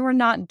yet you are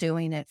not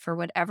doing it for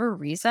whatever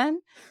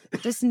reason,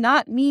 does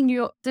not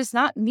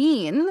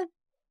mean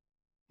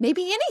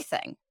maybe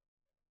anything.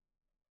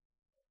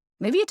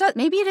 Maybe it does,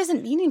 maybe it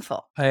isn't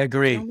meaningful. I I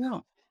agree. don't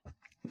know.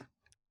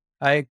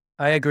 I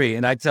agree.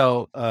 And I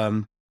tell,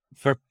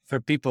 for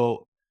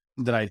people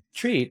that I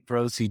treat for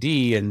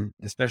OCD, and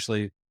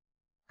especially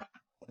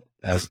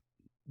as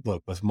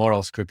look with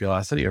moral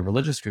scrupulosity or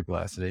religious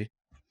scrupulosity,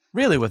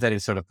 really with any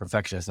sort of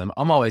perfectionism,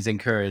 I'm always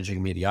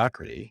encouraging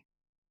mediocrity.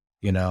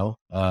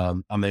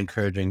 I'm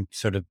encouraging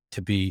sort of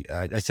to be,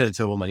 I said it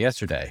to a woman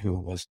yesterday who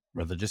was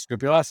religious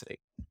scrupulosity.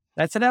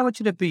 I said, I want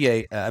you to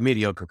be a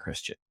mediocre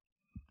Christian.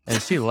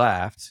 And she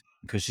laughed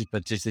because she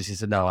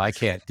said, no, I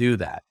can't do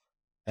that.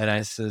 And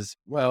I says,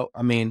 well,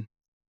 I mean,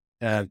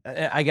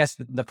 I guess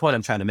the point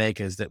I'm trying to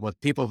make is that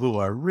with people who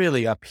are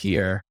really up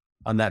here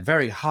on that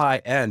very high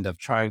end of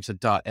trying to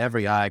dot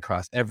every I,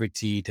 cross every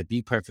T, to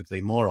be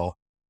perfectly moral,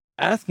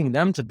 asking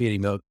them to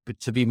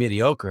be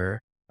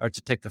mediocre or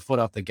to take the foot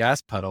off the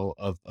gas pedal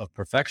of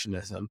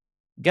perfectionism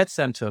gets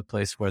them to a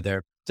place where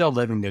they're still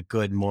living a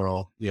good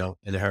moral,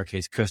 in her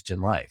case,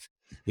 Christian life.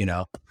 You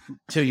know,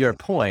 to your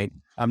point,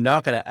 I'm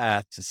not going to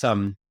ask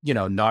some,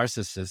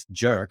 narcissist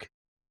jerk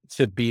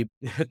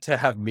to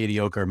have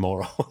mediocre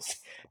morals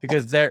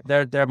because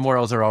their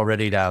morals are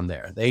already down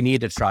there. They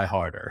need to try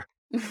harder.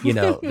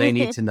 They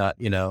need to not,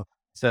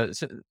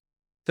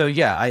 so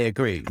yeah, I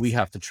agree. We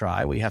have to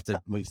try. We have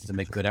to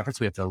make good efforts.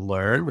 We have to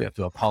learn. We have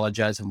to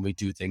apologize when we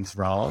do things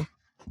wrong.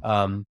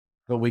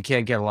 But we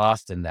can't get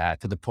lost in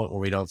that to the point where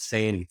we don't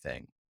say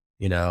anything,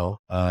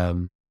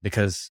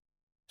 because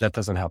that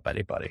doesn't help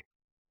anybody.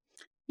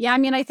 Yeah, I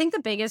mean, I think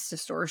the biggest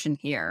distortion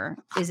here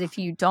is if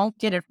you don't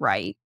get it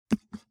right,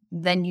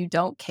 then you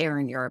don't care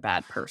and you're a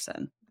bad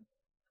person.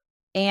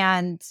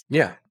 And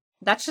Yeah.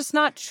 that's just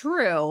not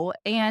true.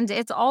 And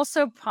it's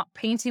also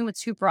painting with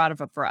too broad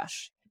of a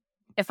brush.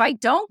 If I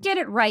don't get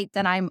it right,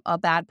 then I'm a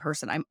bad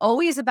person. I'm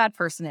always a bad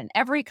person in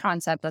every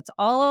concept. That's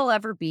all I'll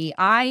ever be.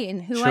 I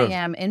and who I Sure.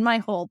 am in my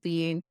whole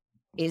being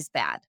is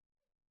bad.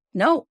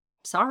 No,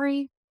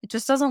 sorry. It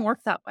just doesn't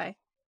work that way.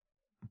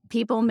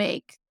 People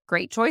make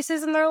great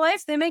choices in their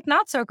life. They make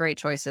not so great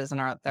choices in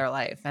their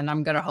life. And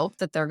I'm going to hope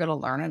that they're going to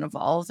learn and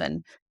evolve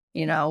and,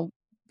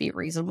 be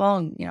reasonable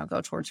and, go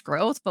towards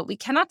growth. But we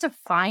cannot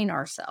define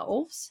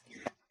ourselves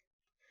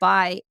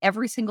by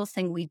every single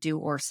thing we do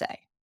or say,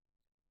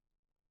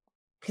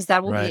 because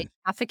that will be a Right.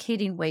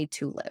 suffocating way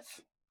to live.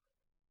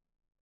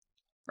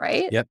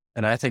 Right. Yep.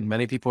 And I think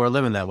many people are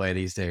living that way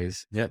these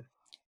days. Yep.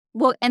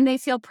 Well, and they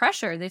feel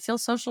pressure. They feel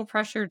social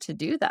pressure to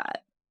do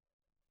that.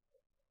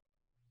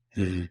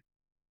 Mhm.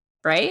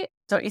 right?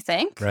 Don't you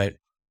think? Right.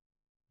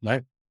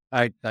 Right.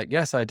 I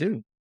yes, I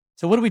do.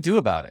 So what do we do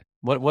about it?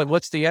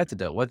 What's the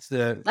antidote? Let's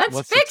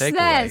What's the fix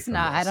takeaway this. No,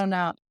 from I this? don't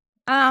know.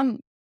 Um,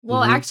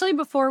 well, Hmm. actually,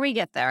 before we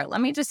get there, let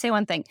me just say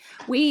one thing.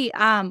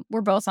 We're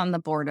both on the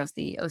board of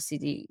the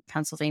OCD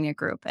Pennsylvania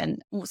group,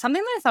 and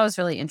something that I thought was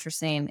really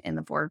interesting in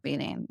the board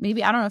meeting.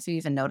 Maybe I don't know if you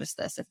even noticed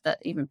this, if that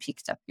even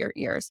piqued up your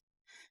ears.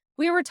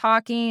 We were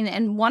talking,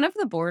 and one of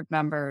the board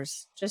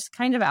members just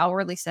kind of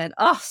outwardly said,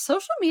 "Oh,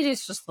 social media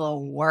is just the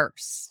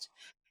worst."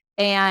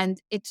 And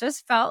it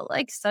just felt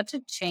like such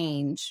a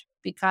change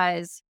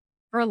because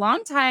for a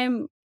long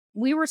time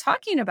we were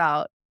talking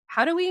about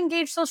how do we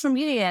engage social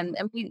media and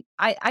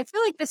I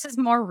feel like this is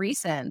more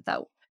recent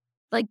that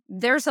like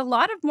there's a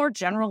lot of more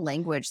general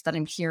language that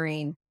I'm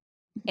hearing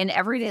in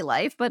everyday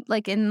life, but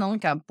like in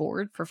like a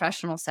board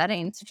professional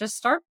setting to just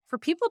start for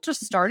people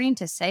just starting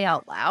to say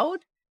out loud,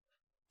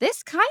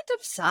 this kind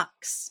of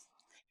sucks.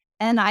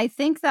 And I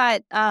think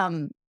that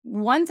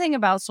one thing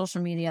about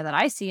social media that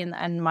I see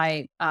in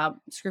my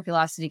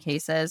scrupulosity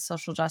cases,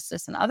 social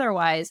justice and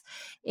otherwise,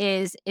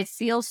 is it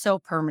feels so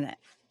permanent.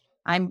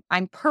 I'm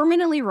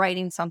permanently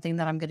writing something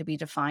that I'm going to be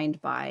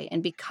defined by,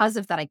 and because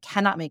of that, I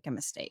cannot make a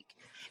mistake.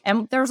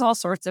 And there's all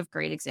sorts of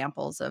great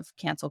examples of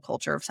cancel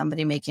culture of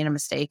somebody making a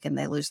mistake and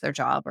they lose their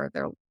job or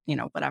they're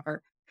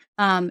whatever.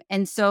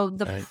 And so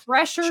the Right.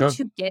 pressure Sure.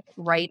 to get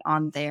right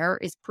on there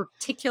is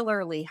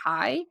particularly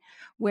high.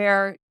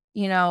 Where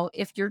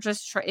if you're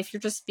if you're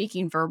just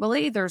speaking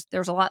verbally, there's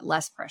a lot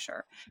less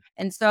pressure.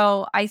 And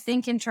so I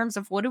think in terms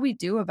of what do we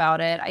do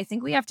about it, I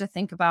think we have to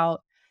think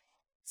about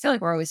I feel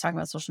like we're always talking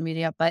about social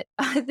media, but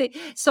the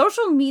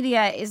social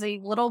media is a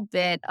little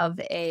bit of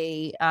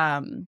a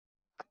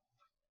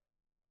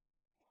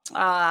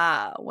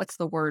what's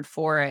the word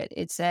for it?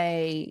 It's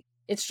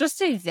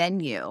just a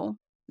venue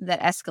that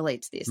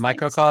escalates these things.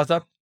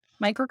 Microcosm.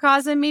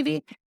 Microcosm,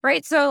 maybe,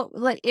 right? So,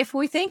 like, if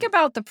we think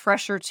about the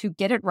pressure to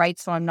get it right,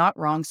 so I'm not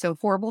wrong, so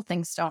horrible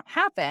things don't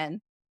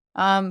happen.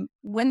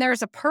 When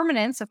there's a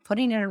permanence of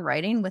putting it in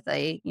writing with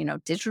a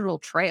digital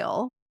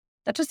trail,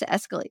 that just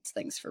escalates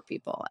things for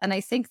people. And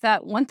I think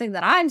that one thing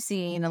that I'm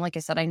seeing, and like I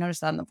said, I noticed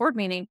that in the board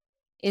meeting,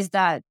 is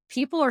that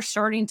people are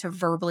starting to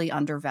verbally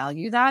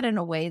undervalue that in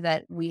a way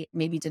that we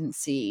maybe didn't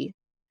see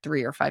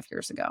 3 or 5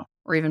 years ago,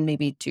 or even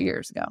maybe 2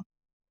 years ago.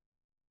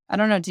 I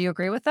don't know. Do you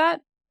agree with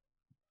that?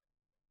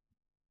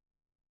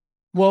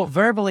 Well,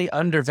 verbally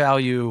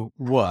undervalue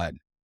what?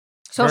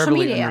 Social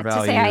Verbally media to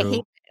say I hate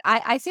undervalue.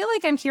 I feel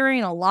like I'm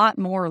hearing a lot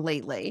more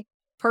lately,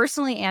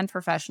 personally and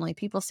professionally,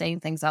 people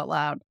saying things out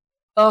loud.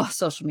 Oh,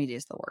 social media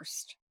is the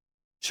worst.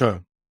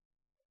 Sure.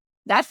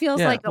 That feels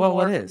Yeah. like a Well,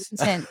 what more is?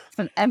 recent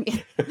I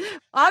mean,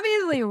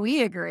 obviously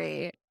we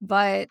agree,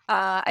 but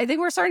I think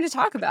we're starting to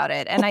talk about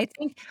it. And I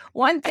think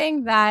one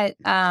thing that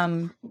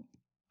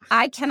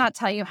I cannot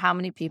tell you how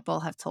many people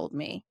have told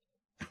me,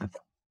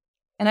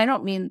 and I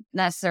don't mean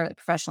necessarily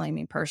professionally, I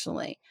mean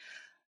personally.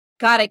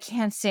 God, I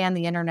can't stand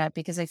the internet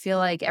because I feel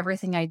like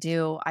everything I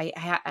do,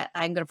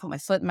 I'm going to put my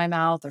foot in my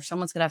mouth or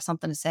someone's going to have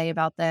something to say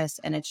about this.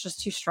 And it's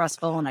just too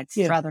stressful and I'd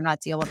Yeah. rather not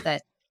deal with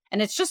it.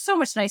 And it's just so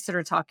much nicer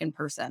to talk in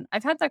person.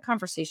 I've had that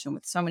conversation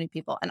with so many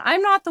people and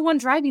I'm not the one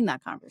driving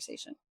that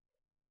conversation.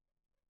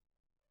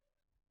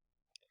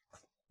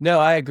 No,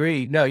 I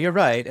agree. No, you're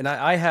right, and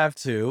I have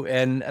to,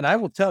 and I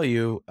will tell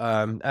you,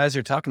 as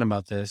you're talking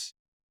about this,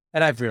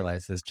 and I've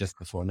realized this just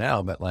before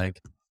now, but like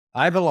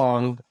I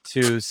belong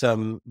to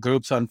some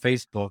groups on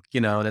Facebook,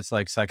 and it's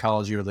like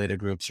psychology related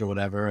groups or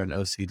whatever, and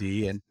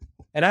OCD,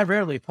 and I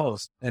rarely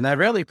post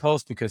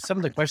because some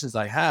of the questions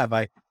I have,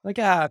 I like,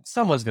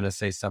 someone's gonna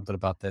say something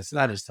about this,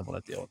 and I just don't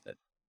want to deal with it,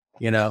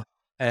 you know.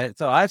 And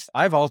so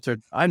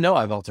I know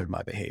I've altered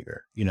my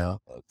behavior,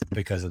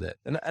 because of it.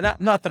 And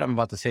not that I'm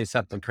about to say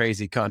something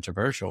crazy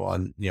controversial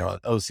on, an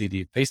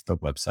OCD Facebook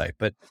website,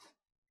 but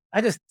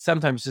I just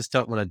sometimes just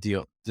don't want to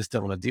deal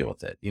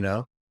with it,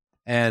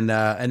 and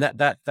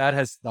that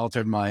has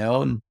altered my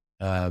own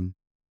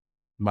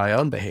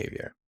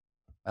behavior.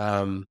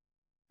 Um,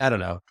 I don't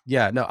know.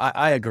 Yeah, no,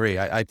 I agree.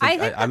 I I think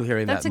think I'm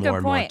hearing that's that a more good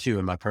and more point. too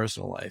in my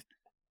personal life.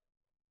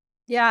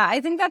 Yeah,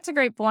 I think that's a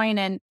great point.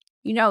 And,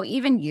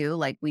 even you,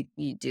 like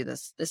you do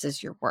this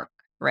is your work,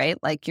 right?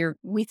 Like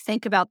we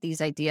think about these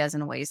ideas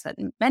in ways that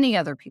many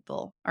other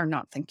people are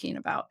not thinking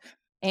about.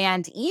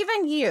 And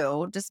even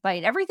you,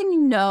 despite everything you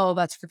know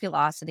about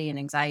scrupulosity and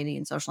anxiety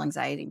and social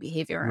anxiety and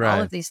behavior and all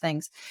of Right, these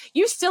things,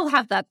 you still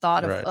have that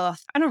thought of, right, ugh,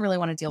 I don't really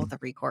want to deal with the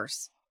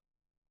recourse.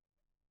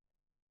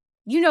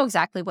 You know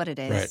exactly what it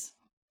right. is,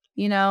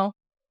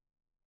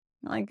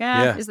 like,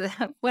 Yeah. is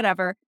that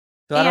whatever.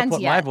 So I don't And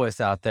put my yet, voice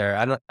out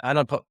there. I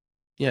don't put.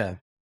 Yeah.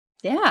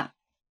 yeah.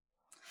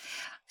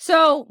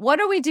 So, what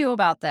do we do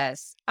about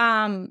this?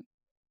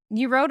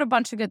 You wrote a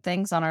bunch of good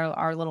things on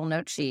our little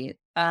note sheet.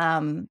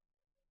 And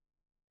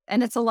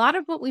it's a lot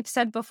of what we've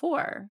said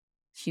before.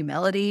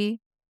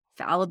 Humility,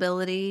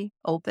 fallibility,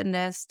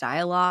 openness,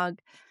 dialogue.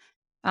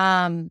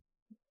 Um,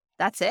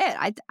 that's it.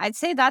 I'd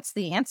say that's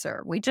the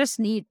answer. We just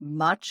need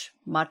much,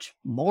 much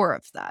more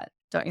of that,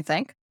 don't you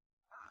think?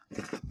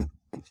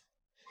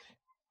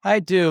 I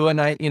do.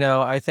 And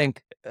I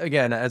think,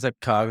 again, as a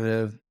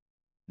cognitive,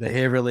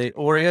 behaviorally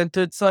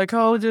oriented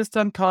psychologist,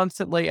 I'm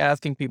constantly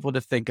asking people to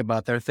think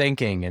about their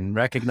thinking and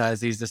recognize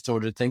these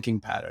distorted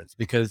thinking patterns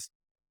because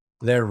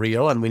they're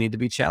real and we need to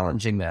be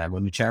challenging them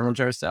when we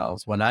challenge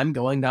ourselves. When I'm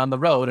going down the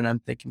road and I'm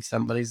thinking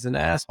somebody's an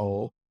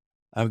asshole,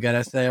 I've got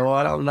to say, well,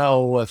 I don't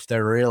know if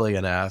they're really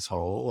an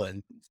asshole.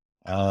 And,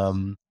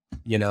 um,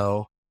 you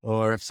know,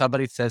 or if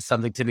somebody says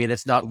something to me and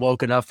it's not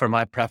woke enough for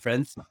my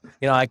preference,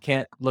 I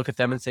can't look at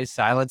them and say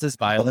silence is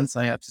violence.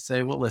 I have to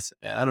say, well, listen,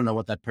 man, I don't know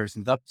what that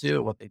person's up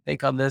to, what they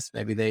think on this.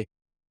 Maybe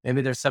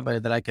there's somebody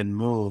that I can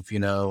move,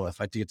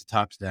 if I do get to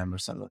talk to them or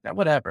something like that,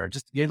 whatever.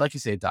 Just like you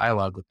say,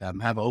 dialogue with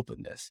them, have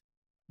openness.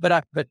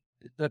 But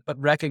but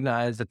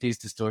recognize that these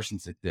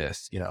distortions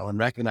exist, and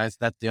recognize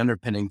that's the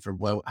underpinning for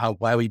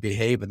why we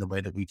behave in the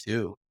way that we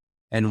do,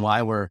 and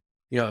why we're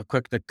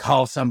quick to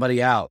call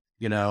somebody out,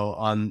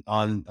 on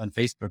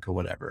Facebook or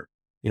whatever,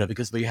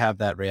 because we have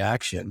that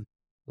reaction.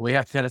 We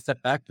have to kind of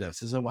step back to this.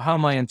 So how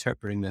am I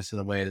interpreting this in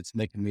a way that's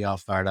making me all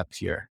fired up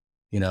here?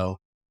 Do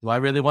I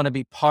really want to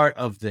be part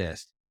of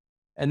this?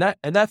 And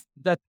that's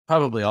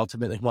probably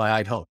ultimately why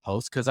I don't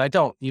post, because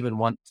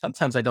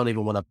sometimes I don't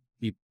even want to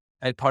be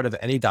a part of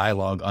any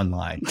dialogue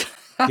online.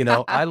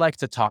 I like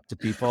to talk to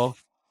people,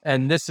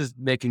 and this is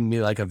making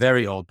me like a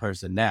very old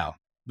person now,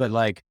 but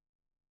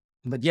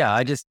yeah,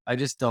 I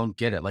just don't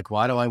get it. Like,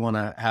 why do I want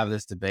to have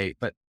this debate?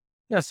 But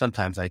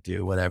sometimes I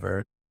do,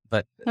 whatever.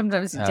 But,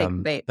 Sometimes you take the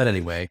bait. but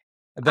anyway,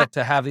 I, but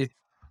to have these,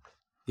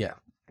 yeah,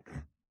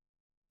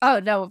 oh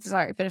no,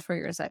 sorry. Finish what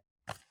you were going to say.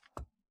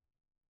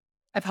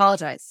 I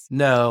apologize.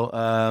 no,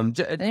 I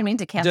didn't mean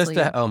to cancel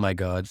you. oh my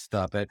God,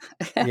 stop it.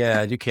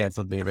 Yeah, you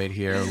canceled me right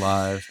here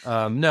live.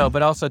 No,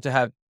 but also to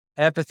have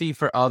empathy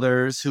for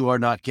others who are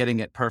not getting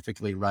it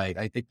perfectly right.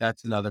 I think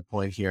that's another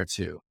point here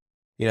too,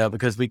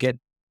 because we get,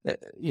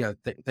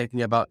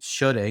 thinking about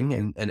shoulding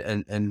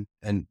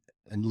and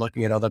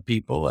looking at other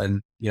people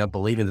and,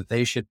 believing that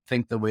they should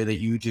think the way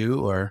that you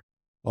do or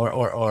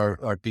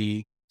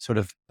be sort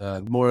of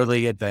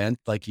morally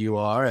advanced like you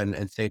are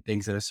and say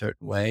things in a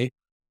certain way.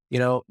 They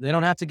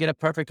don't have to get it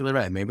perfectly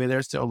right. Maybe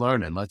they're still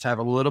learning. Let's have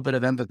a little bit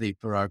of empathy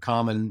for our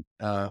common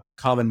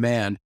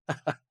man.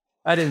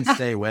 I didn't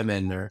say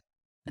women or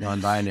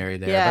non-binary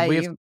there, Yeah,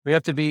 but we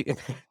have to be,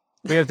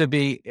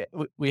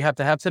 we have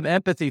to have some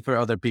empathy for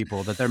other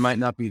people that there might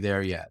not be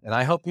there yet. And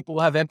I hope people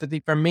will have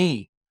empathy for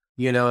me.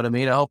 You know what I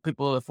mean? I hope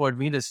people afford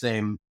me the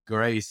same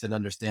grace and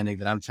understanding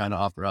that I'm trying to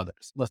offer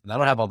others. Listen, I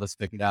don't have all this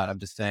figured out. I'm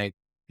just saying,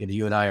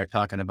 you and I are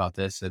talking about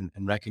this and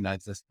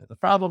recognize this as a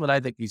problem. And I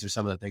think these are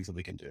some of the things that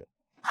we can do.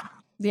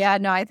 Yeah,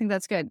 no, I think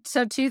that's good.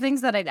 So 2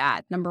 things that I'd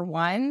add. Number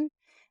 1,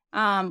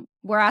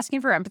 we're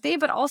asking for empathy,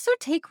 but also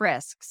take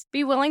risks.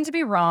 Be willing to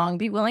be wrong.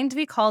 Be willing to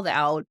be called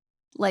out.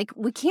 Like,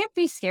 we can't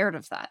be scared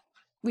of that.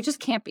 We just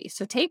can't be.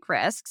 So take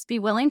risks. Be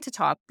willing to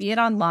talk, be it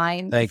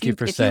online. Thank you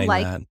for saying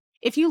that.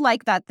 If you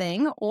like that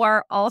thing,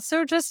 or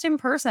also just in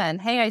person.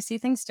 Hey, I see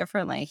things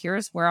differently.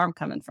 Here's where I'm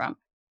coming from.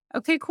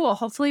 Okay, cool.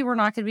 Hopefully we're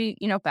not going to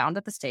be, bound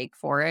at the stake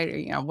for it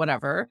or,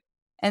 whatever.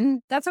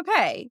 And that's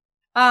okay.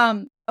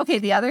 Okay,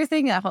 the other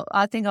thing that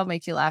I think I'll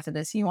make you laugh at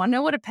this. You want to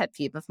know what a pet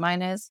peeve of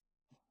mine is?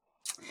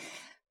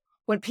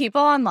 When people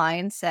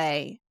online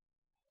say,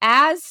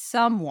 as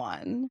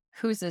someone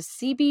who's a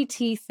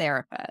CBT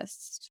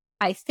therapist,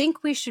 I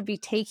think we should be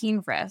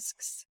taking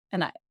risks.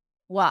 And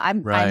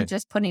I'm Right.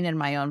 just putting in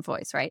my own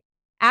voice, right?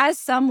 As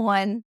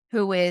someone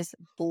who is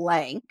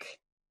blank,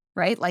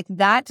 right? Like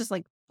that just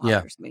like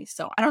bothers me.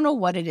 So I don't know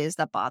what it is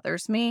that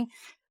bothers me,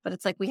 but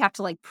it's like we have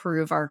to like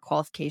prove our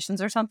qualifications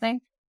or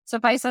something. So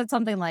if I said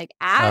something like,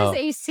 as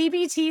a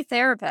CBT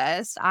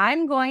therapist,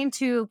 I'm going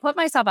to put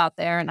myself out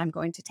there and I'm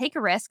going to take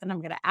a risk and I'm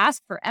going to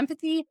ask for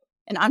empathy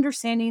and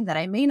understanding that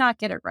I may not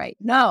get it right.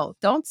 No,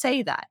 don't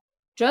say that.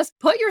 Just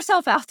put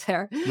yourself out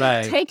there,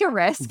 Right. take a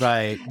risk,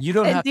 right. You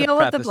don't and have to deal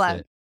with the preface blame.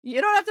 it. You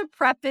don't have to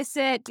preface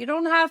it. You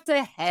don't have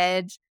to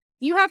hedge.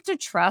 You have to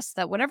trust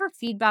that whatever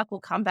feedback will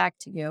come back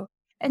to you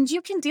and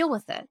you can deal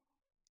with it.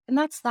 And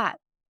that's that.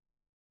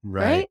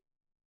 Right.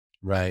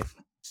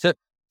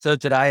 So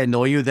did I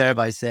annoy you there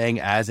by saying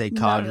as a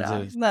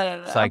cognitive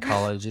No.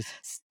 psychologist?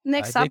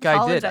 Nick, I stop think I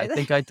did. I apologizing.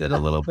 think I did a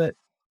little bit.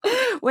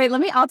 Wait,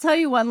 I'll tell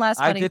you one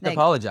last I funny did thing.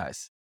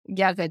 apologize.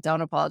 Yeah, good.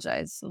 Don't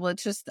apologize.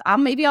 Let's just,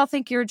 maybe I'll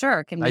think you're a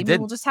jerk and maybe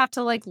we'll just have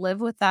to like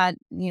live with that,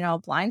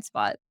 blind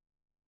spot.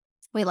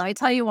 Wait, let me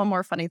tell you one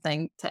more funny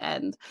thing to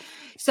end.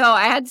 So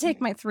I had to take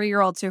my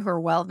 3-year-old to her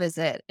well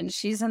visit, and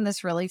she's in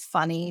this really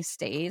funny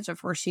stage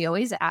of where she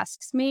always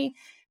asks me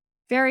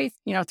very,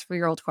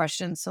 3-year-old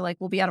questions. So like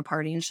we'll be at a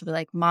party and she'll be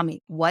like,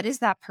 Mommy, what is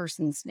that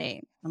person's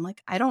name? I'm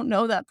like, I don't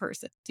know that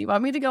person. Do you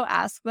want me to go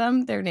ask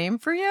them their name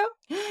for you?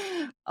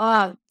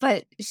 But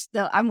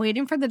I'm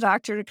waiting for the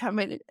doctor to come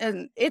in,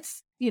 and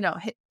it's,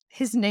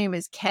 his name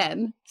is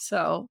Ken.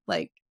 So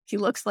like he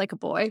looks like a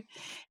boy.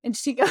 And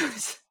she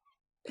goes,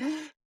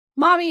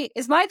 Mommy,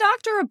 is my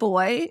doctor a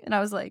boy? And I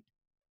was like,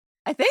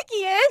 I think he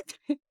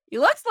is. He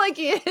looks like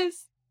he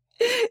is.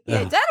 He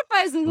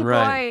identifies as a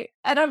boy.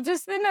 And I'm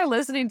just sitting there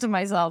listening to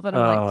myself. And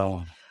I'm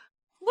like,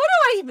 What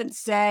do I even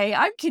say?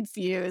 I'm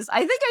confused.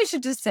 I think I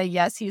should just say,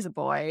 yes, he's a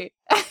boy.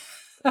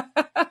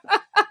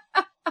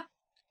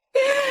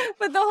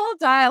 But the whole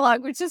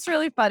dialogue was just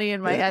really funny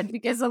in my head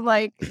because I'm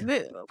like,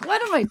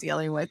 what am I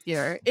dealing with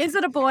here? Is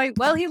it a boy?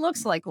 Well, he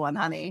looks like one,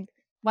 honey.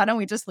 Why don't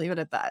we just leave it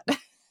at that?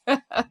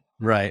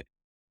 Right.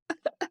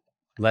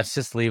 Let's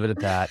just leave it at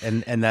that.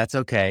 And that's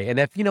okay. And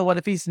if, you know what,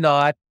 if he's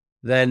not,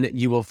 then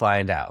you will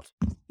find out.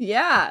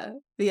 Yeah.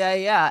 Yeah,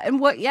 yeah.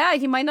 And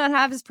he might not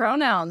have his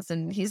pronouns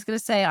and he's going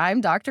to say,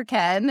 I'm Dr.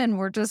 Ken, and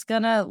we're just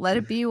going to let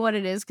it be what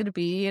it is going to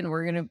be. And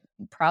we're going to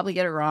probably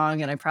get it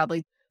wrong. And I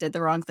probably did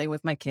the wrong thing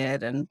with my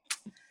kid. And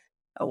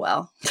oh,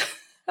 well.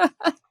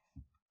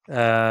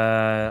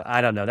 I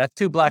don't know. That's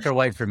too black or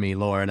white for me,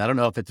 Lauren. I don't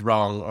know if it's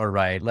wrong or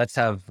right. Let's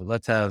have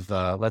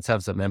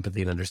some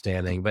empathy and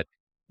understanding. But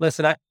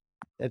listen, I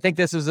think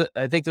this is, I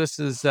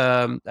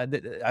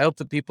hope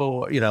that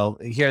people,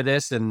 hear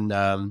this and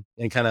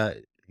kind of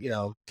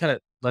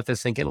let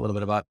this sink in a little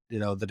bit about,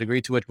 the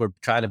degree to which we're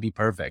trying to be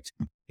perfect.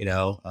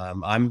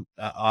 I'm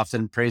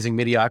often praising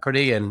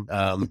mediocrity, and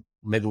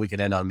maybe we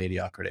could end on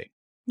mediocrity.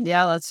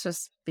 Yeah, let's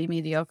just be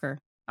mediocre.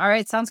 All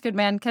right. Sounds good,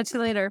 man. Catch you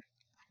later.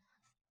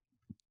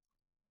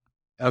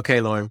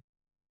 Okay, Lauren.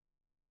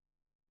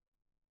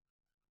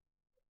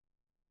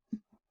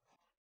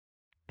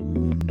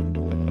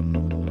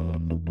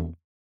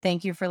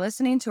 Thank you for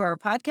listening to our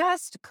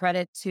podcast.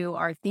 Credit to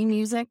our theme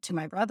music to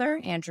my brother,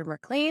 Andrew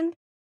McLean.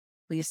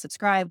 Please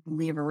subscribe,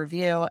 leave a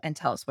review, and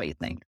tell us what you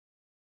think.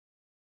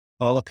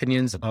 All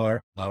opinions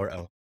are our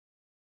own.